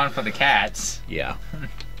 Not so fun for the cats. Yeah.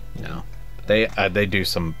 No. They do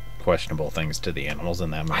some questionable things to the animals in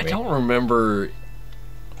that movie. I don't remember.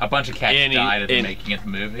 A bunch of cats died at the making of the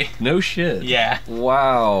movie. No shit. Yeah.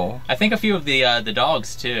 Wow. I think a few of the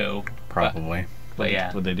dogs too. Probably. But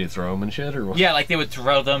yeah. Would they do throw them and shit or what? Yeah, like they would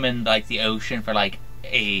throw them in like the ocean for like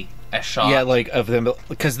a a shot. Yeah, like of them,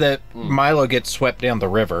 because Milo gets swept down the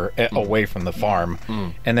river away from the farm,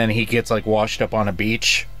 and then he gets like washed up on a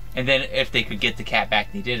beach. And then if they could get the cat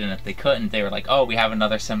back, they did, and if they couldn't, they were like, "Oh, we have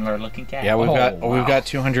another similar looking cat." Yeah, we've got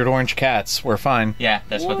 200 orange cats. We're fine. Yeah,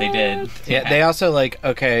 that's what they did. Yeah, they also like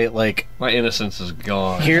my innocence is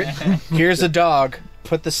gone. Here's a dog.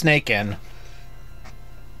 Put the snake in.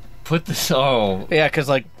 Yeah, because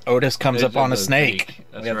like Otis comes up on a snake.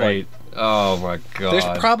 That's right. Oh my god.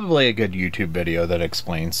 There's probably a good YouTube video that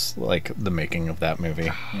explains like the making of that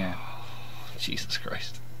movie. Yeah. Jesus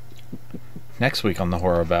Christ. Next week on the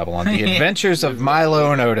Horror of Babylon, The Adventures of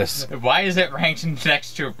Milo and Otis. Why is it ranked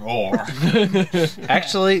next to Roar?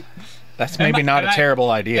 Actually, that's maybe not a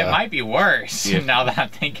terrible idea. It might be worse now that I'm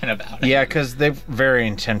thinking about it. Yeah, because they're very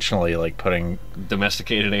intentionally like putting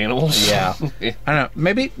domesticated animals. Yeah, I don't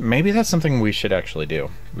know. Maybe that's something we should actually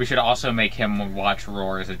do. We should also make him watch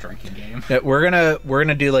Roar as a drinking game. We're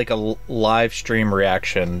gonna do like a live stream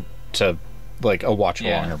reaction to like a watch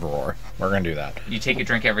along of Roar. We're gonna do that. You take a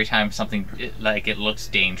drink every time something like it looks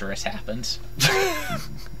dangerous happens.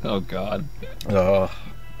 Oh God.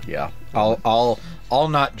 Yeah. I'll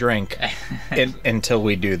not drink until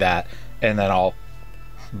we do that, and then I'll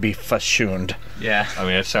be fashooned. Yeah. I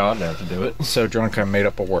mean, that's how I'd have to do it. So drunk I made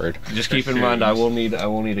up a word. Just keep in mind, I will need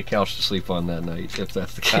a couch to sleep on that night if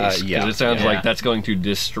that's the case. Yeah. It sounds like that's going to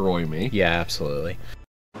destroy me. Yeah, absolutely.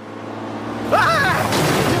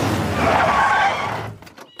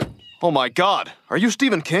 Oh my God! Are you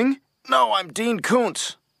Stephen King? No, I'm Dean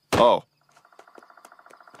Koontz. Oh.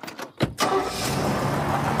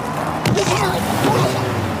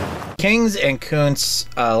 Kings and Koontz,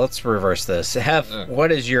 let's reverse this.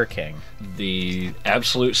 What is your king? The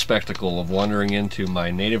absolute spectacle of wandering into my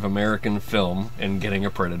Native American film and getting a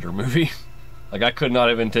Predator movie. Like, I could not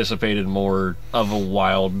have anticipated more of a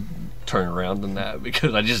wild turnaround than that,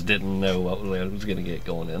 because I just didn't know what was going to get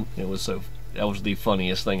going in. That was the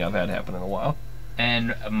funniest thing I've had happen in a while.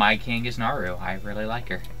 And my king is Naru. I really like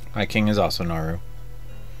her. My king is also Naru.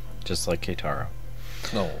 Just like Keitaro.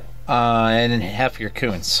 No. And half your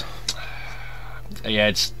Koontz. Yeah,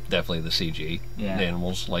 it's definitely the CG. Yeah. The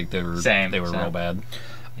animals, like they were real bad.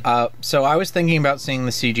 So I was thinking about seeing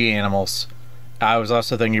the CG animals. I was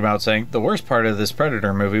also thinking about saying the worst part of this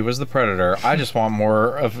Predator movie was the Predator. I just want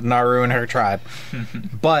more of Naru and her tribe.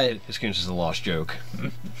 But his Koontz is a lost joke.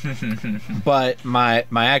 But my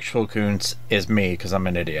actual Koontz is me, because I'm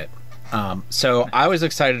an idiot. So I was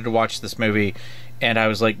excited to watch this movie, and I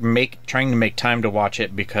was like trying to make time to watch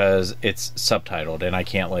it because it's subtitled, and I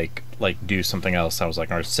can't like do something else. I was like,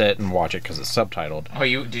 I'm gonna sit and watch it because it's subtitled. Oh,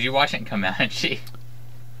 did you watch it in Comanche?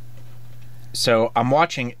 So I'm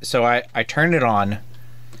watching. So I turned it on,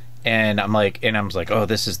 and I was like, oh,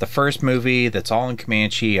 this is the first movie that's all in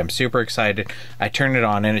Comanche. I'm super excited. I turn it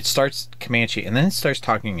on, and it starts Comanche, and then it starts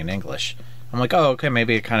talking in English. I'm like, oh, okay,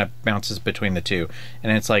 maybe it kind of bounces between the two.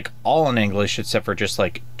 And it's like all in English except for just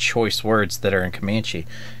like choice words that are in Comanche.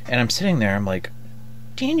 And I'm sitting there, I'm like,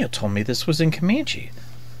 Daniel told me this was in Comanche.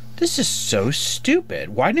 This is so stupid.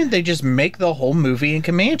 Why didn't they just make the whole movie in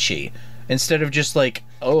Comanche instead of just like,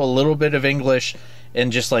 oh, a little bit of English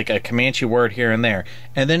and just like a Comanche word here and there?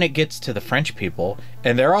 And then it gets to the French people,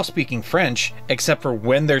 and they're all speaking French, except for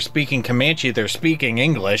when they're speaking Comanche, they're speaking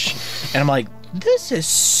English. And I'm like, this is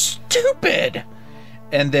stupid.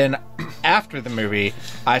 And then after the movie,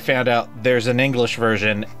 I found out there's an English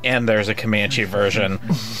version and there's a Comanche version,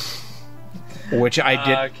 which I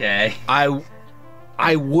did. Okay.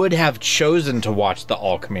 I would have chosen to watch the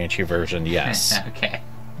all Comanche version, yes. Okay.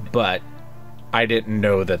 But I didn't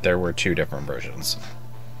know that there were two different versions.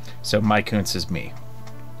 So my Koontz is me.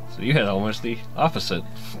 So you had almost the opposite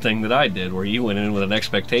thing that I did, where you went in with an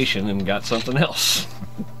expectation and got something else.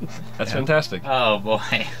 That's fantastic. Oh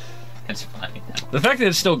boy, that's funny. The fact that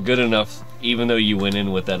it's still good enough, even though you went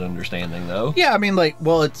in with that understanding, though. Yeah, I mean,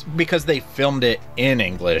 it's because they filmed it in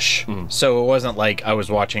English, so it wasn't like I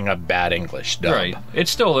was watching a bad English dub. Right.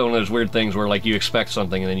 It's still one of those weird things where, like, you expect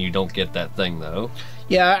something and then you don't get that thing, though.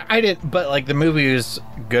 Yeah, I didn't, but, like, the movie was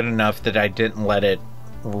good enough that I didn't let it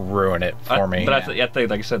ruin it for me. But I think,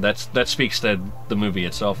 like I said, that speaks to the movie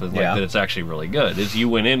itself, is like that it's actually really good. Is you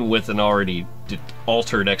went in with an already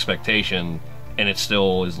altered expectation, and it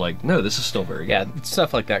still is like, no, this is still very good. Yeah,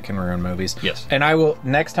 stuff like that can ruin movies. Yes. And I will,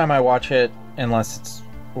 next time I watch it, unless it's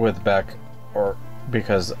with Beck, or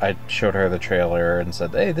because I showed her the trailer and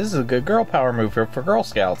said, hey, this is a good girl power movie for Girl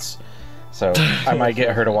Scouts. So I might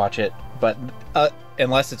get her to watch it. But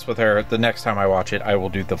unless it's with her, the next time I watch it, I will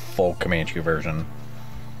do the full Comanche version.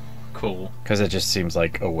 Cool. Because it just seems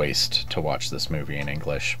like a waste to watch this movie in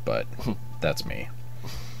English, but that's me.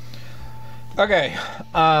 Okay.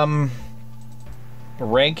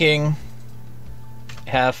 Ranking.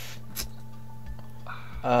 Hef.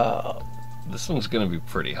 This one's gonna be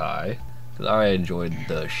pretty high. Because I enjoyed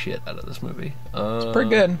the shit out of this movie. It's pretty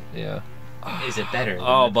good. Yeah. Is it better than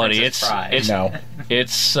Oh, the buddy, Princess Bride? it's No.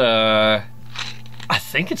 It's I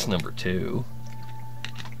think it's number 2.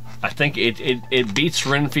 I think it beats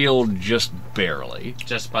Renfield just barely,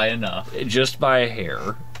 Just by enough. just by a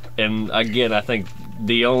hair. And again, I think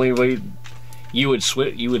the only way I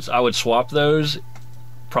would swap those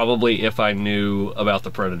probably if I knew about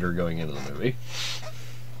the Predator going into the movie.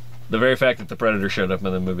 The very fact that the Predator showed up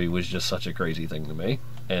in the movie was just such a crazy thing to me,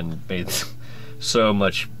 and made so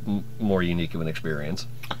much more unique of an experience.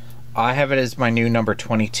 I have it as my new number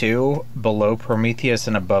 22, below Prometheus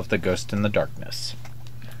and above The Ghost in the Darkness.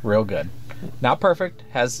 Real good. Not perfect.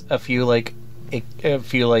 Has a few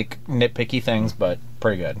nitpicky things, but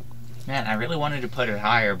pretty good. Man, I really wanted to put it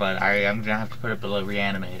higher, but I'm gonna have to put it below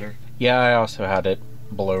Reanimator. Yeah, I also had it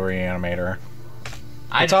below Reanimator.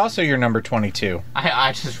 It's also your number 22.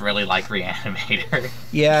 I just really like Reanimator.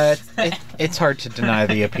 Yeah, it's hard to deny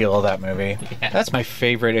the appeal of that movie. Yeah. That's my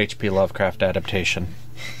favorite H.P. Lovecraft adaptation.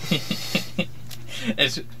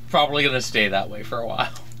 It's probably gonna stay that way for a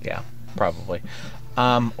while. Yeah, probably.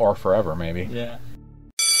 Or forever, maybe. Yeah.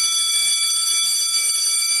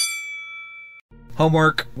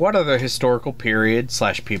 Homework. What other historical period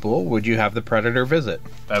 / people would you have the Predator visit?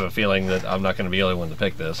 I have a feeling that I'm not going to be the only one to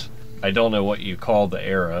pick this. I don't know what you call the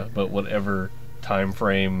era, but whatever time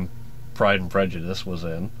frame Pride and Prejudice was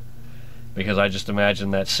in. Because I just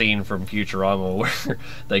imagine that scene from Futurama where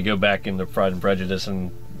they go back into Pride and Prejudice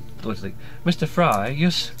and looks like, Mr. Fry,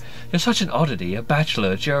 you're such an oddity, a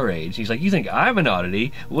bachelor at your age. He's like, you think I'm an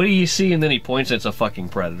oddity? What do you see? And then he points, it's a fucking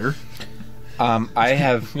predator. I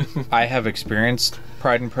have experienced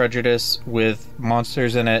Pride and Prejudice with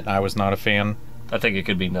monsters in it. I was not a fan. I think it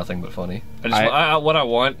could be nothing but funny. What I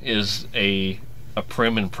want is a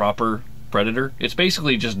prim and proper predator. It's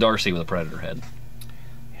basically just Darcy with a predator head.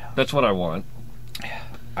 Yeah. That's what I want.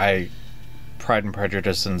 Pride and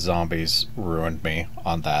Prejudice and zombies ruined me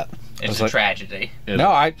on that. It's a tragedy.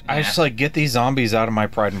 I just get these zombies out of my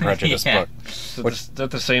Pride and Prejudice book. Is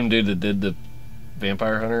that the same dude that did the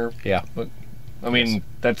Vampire Hunter? Yeah. Book? I mean,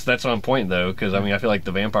 that's on point, though, because, I feel like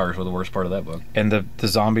the vampires were the worst part of that book. And the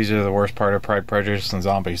zombies are the worst part of Pride, Prejudice, and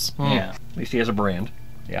Zombies. Yeah. At least he has a brand.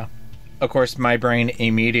 Yeah. Of course, my brain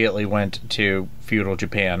immediately went to feudal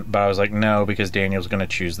Japan, but I was like, no, because Daniel's going to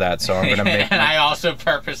choose that, so I'm going to make... And I also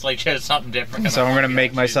purposely chose something different. So I'm going to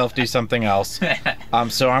make myself do something else.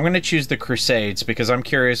 So I'm going to choose the Crusades, because I'm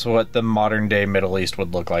curious what the modern-day Middle East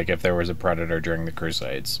would look like if there was a predator during the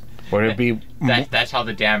Crusades. Would it be... That's how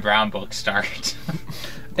the Dan Brown books start.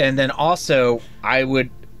 And then also, I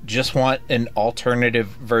would just want an alternative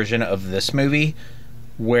version of this movie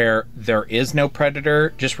where there is no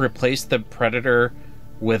predator. Just replace the predator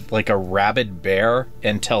with a rabid bear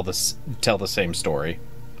and tell the same story.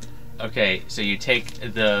 Okay, so you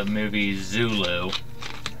take the movie Zulu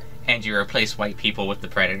and you replace white people with the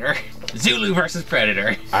predator. Zulu versus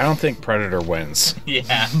Predator. I don't think Predator wins.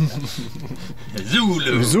 Yeah.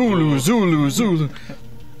 Zulu. Zulu.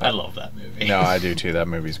 I love that movie. No, I do too. That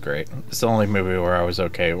movie's great. It's the only movie where I was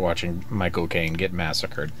okay watching Michael Caine get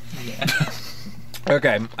massacred. Yeah.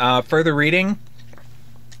 Okay, further reading.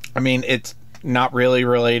 It's not really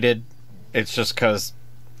related. It's just because...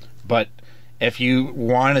 But if you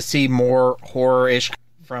want to see more horror-ish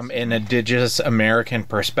from an indigenous American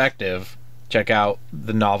perspective, check out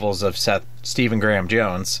the novels of Stephen Graham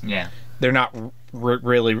Jones. Yeah. They're not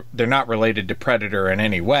they're not related to Predator in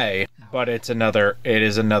any way, but it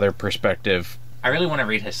is another perspective. I really want to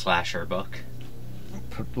read his slasher book.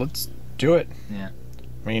 Let's do it. Yeah.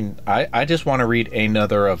 I just want to read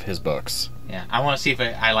another of his books. Yeah, I want to see if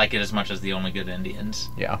I like it as much as The Only Good Indians.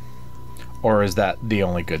 Yeah. Or is that the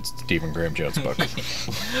only good Stephen Graham Jones book?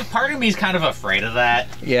 Part of me is kind of afraid of that.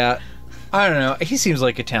 Yeah. I don't know. He seems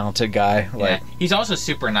like a talented guy. He's also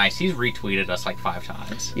super nice. He's retweeted us 5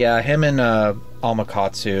 times. Yeah, him and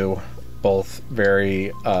Almakatsu, both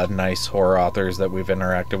very nice horror authors that we've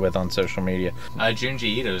interacted with on social media.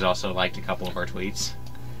 Junji Ito's also liked a couple of our tweets.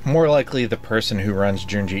 More likely the person who runs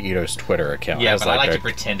Junji Ito's Twitter account. Yeah, but I like to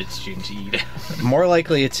pretend it's Junji Ito. More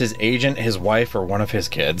likely it's his agent, his wife, or one of his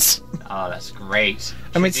kids. Oh, that's great.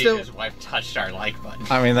 His wife touched our like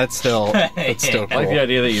button. That's still cool. I like the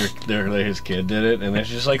idea that his kid did it, and it's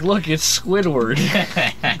just look, it's Squidward.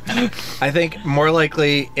 I think more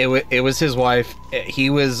likely it was his wife. He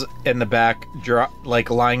was in the back,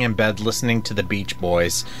 lying in bed, listening to the Beach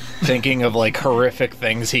Boys, thinking of horrific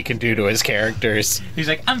things he can do to his characters. He's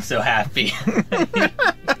like, I'm so happy.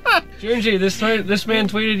 Junji, this man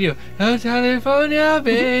tweeted you. Oh, California,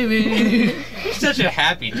 baby. He's such a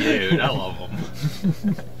happy dude. I love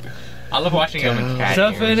him. I love watching him in cat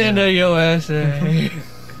Stuffing in the USA.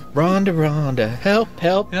 Rhonda, Rhonda, help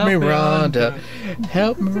me, Rhonda.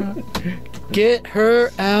 Help me, Rhonda. Get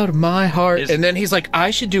her out of my heart. And then he's like,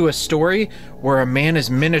 I should do a story where a man is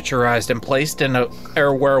miniaturized and placed in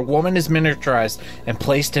or where a woman is miniaturized and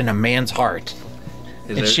placed in a man's heart.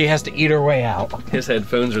 And she has to eat her way out. His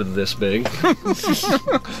headphones are this big.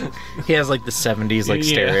 He has like the 70s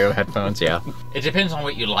stereo headphones, yeah. It depends on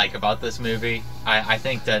what you like about this movie. I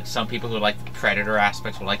think that some people who like the Predator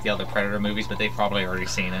aspects will like the other Predator movies, but they've probably already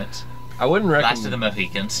seen it. I wouldn't recommend... Last of the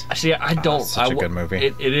Mohicans. See, I don't... Such a good movie.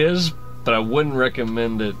 It is, but I wouldn't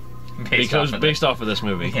recommend it based off of this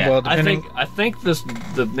movie. Yeah. Well, I think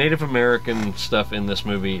the Native American stuff in this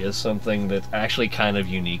movie is something that's actually kind of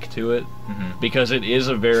unique to it, because it is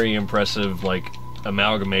a very impressive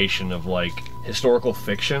amalgamation of historical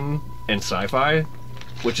fiction and sci-fi,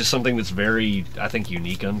 which is something that's very, I think,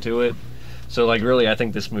 unique unto it. So really, I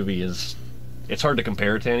think this movie it's hard to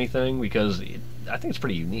compare it to anything because I think it's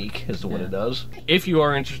pretty unique as to what it does. If you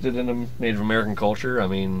are interested in Native American culture, I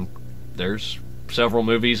mean, there's several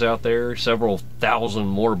movies out there, several thousand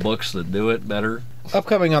more books that do it better.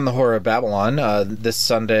 Upcoming on the Horror of Babylon, this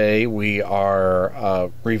Sunday we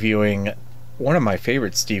are reviewing one of my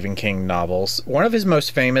favorite Stephen King novels. One of his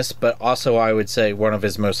most famous, but also I would say one of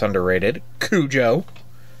his most underrated, Cujo,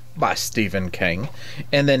 by Stephen King.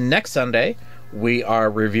 And then next Sunday, we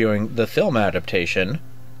are reviewing the film adaptation,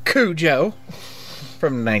 Cujo,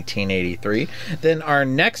 from 1983. Then our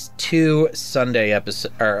next two Thursday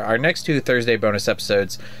bonus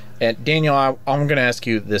episodes, and Daniel, I'm going to ask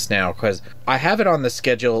you this now because I have it on the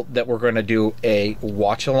schedule that we're going to do a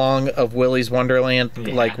watch along of Willy's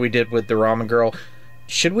Wonderland, like we did with the Ramen Girl.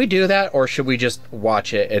 Should we do that, or should we just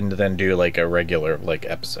watch it and then do a regular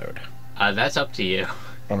episode? That's up to you.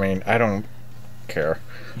 I mean, I don't care.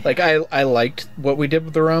 I liked what we did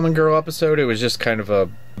with the Ramen Girl episode. It was just kind of a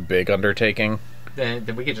big undertaking. Then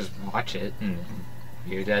we could just watch it and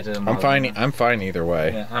review that. I'm fine either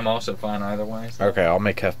way. Yeah, I'm also fine either way. So. Okay, I'll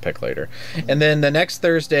make Hef pick later. And then the next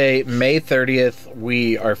Thursday, May 30th,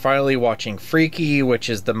 we are finally watching Freaky, which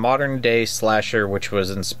is the modern day slasher, which was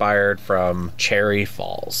inspired from Cherry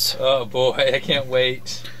Falls. Oh boy, I can't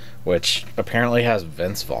wait. Which apparently has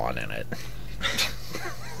Vince Vaughn in it.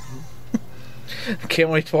 Can't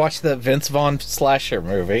wait to watch the Vince Vaughn slasher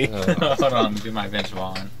movie. Hold on, do my Vince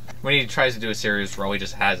Vaughn. When he tries to do a serious role, he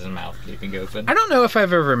just has his mouth gaping open. I don't know if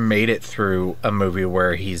I've ever made it through a movie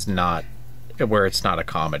where it's not a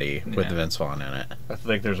comedy with Vince Vaughn in it. I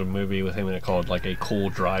think there's a movie with him in it called A Cool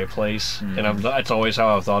Dry Place, and that's always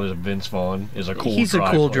how I've thought of Vince Vaughn is a cool. He's dry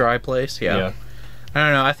a cool place. dry place. Yeah. I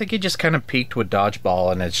don't know. I think he just kind of peaked with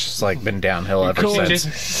Dodgeball, and it's just been downhill ever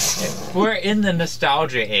since. We're in the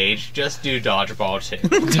nostalgia age. Just do Dodgeball 2.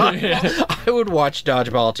 I would watch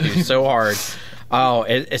Dodgeball 2 so hard. Oh,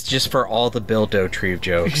 it's just for all the Bill Dauterive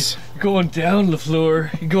jokes. Going down,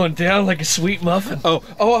 LaFleur. You're going down like a sweet muffin.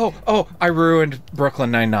 Oh! I ruined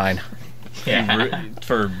Brooklyn Nine-Nine. Yeah.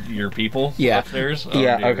 For your people upstairs? Oh,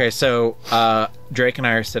 yeah, dear. Okay, so Drake and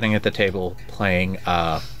I are sitting at the table playing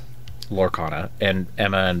Lorcana, and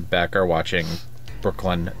Emma and Beck are watching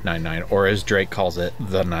Brooklyn Nine-Nine, or as Drake calls it,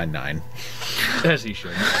 The Nine-Nine. As he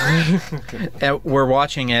should. And we're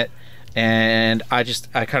watching it, and I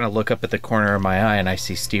kind of look up at the corner of my eye, and I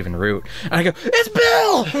see Stephen Root, and I go, "It's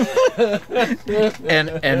Bill!"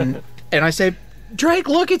 and I say, "Drake,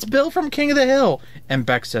 look, it's Bill from King of the Hill." And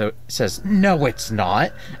Beck says, "No, it's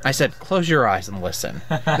not." I said, "Close your eyes and listen."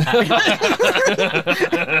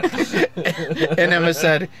 And Emma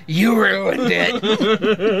said, "You ruined it."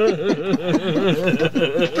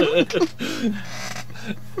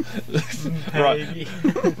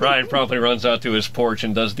 Ryan probably runs out to his porch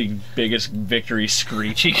and does the biggest victory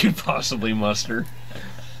screech he could possibly muster.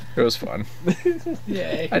 It was fun.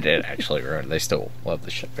 Yay. I did actually ruin it. They still love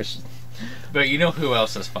the show. But you know who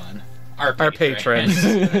else is fun? Our patrons.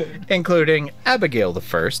 Including Abigail the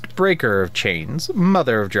First, Breaker of Chains,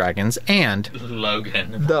 Mother of Dragons, and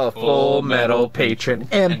Logan, the Full Metal Patron,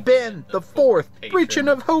 and Ben the Fourth, Preaching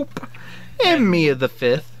of Hope, and Mia the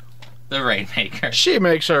Fifth, the Rainmaker. She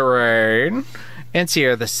makes her rain. And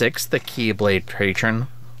Sierra the Sixth, the Keyblade Patron.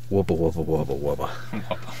 Wubba wubba wubba wubba.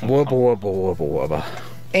 Wubba wubba wubba wubba.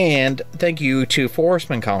 And thank you to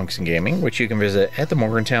Horsemen Comics and Gaming, which you can visit at the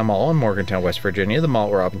Morgantown Mall in Morgantown, West Virginia, the Mall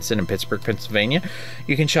at Robinson in Pittsburgh, Pennsylvania.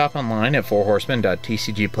 You can shop online at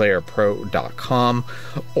fourhorsemen.tcgplayerpro.com,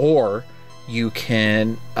 or you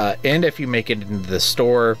can, and if you make it into the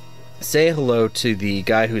store, say hello to the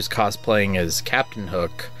guy who's cosplaying as Captain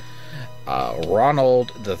Hook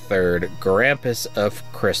Ronald III, Grampus of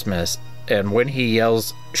Christmas, and when he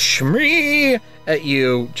yells Shmee at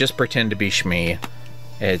you, just pretend to be Shmee.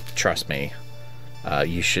 Trust me.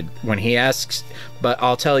 You should, when he asks, but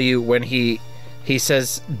I'll tell you, when he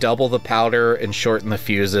says double the powder and shorten the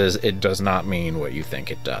fuses, it does not mean what you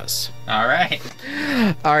think it does. Alright.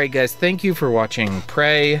 Alright, guys, thank you for watching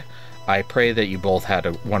Prey. I pray that you both had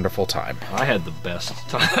a wonderful time. I had the best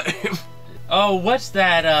time. Oh, what's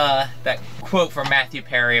that quote from Matthew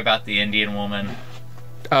Perry about the Indian woman?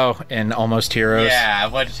 Oh, and Almost Heroes? Yeah,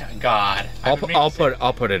 what, God. I'll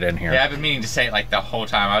put it in here. Yeah, I've been meaning to say it like the whole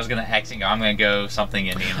time. I was going to exit and go, I'm going to go something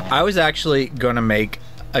Indian woman. I was actually going to make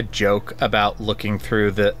a joke about looking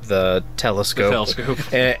through the telescope.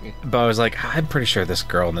 But I was like, I'm pretty sure this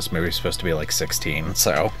girl in this movie is supposed to be like 16,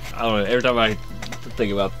 so. I don't know, every time I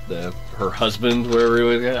think about her husband, wherever he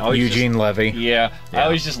was, Eugene Levy. Yeah, I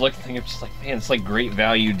always just look and think, I'm just like, man, it's like great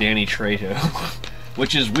value Danny Trejo.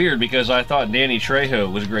 Which is weird because I thought Danny Trejo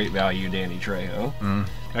was great value Danny Trejo.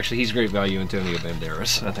 Actually, he's great value Antonio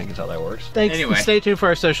Banderas. I think is how that works. Thanks. Anyway. Stay tuned for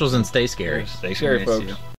our socials and stay scary. Stay scary,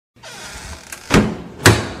 folks.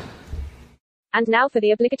 And now for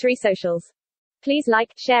the obligatory socials. Please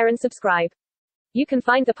like, share, and subscribe. You can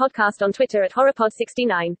find the podcast on Twitter at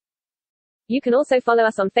HorrorPod69. You can also follow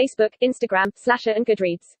us on Facebook, Instagram, Slasher, and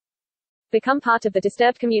Goodreads. Become part of the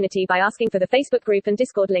Disturbed community by asking for the Facebook group and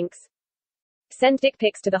Discord links. Send dick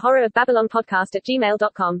pics to the Horror of Babylon podcast at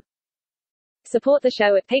gmail.com. Support the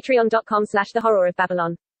show at patreon.com/the Horror of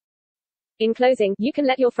Babylon. In closing, you can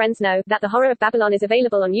let your friends know that The Horror of Babylon is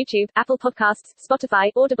available on YouTube, Apple Podcasts,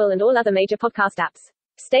 Spotify, Audible, and all other major podcast apps.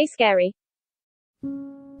 Stay scary.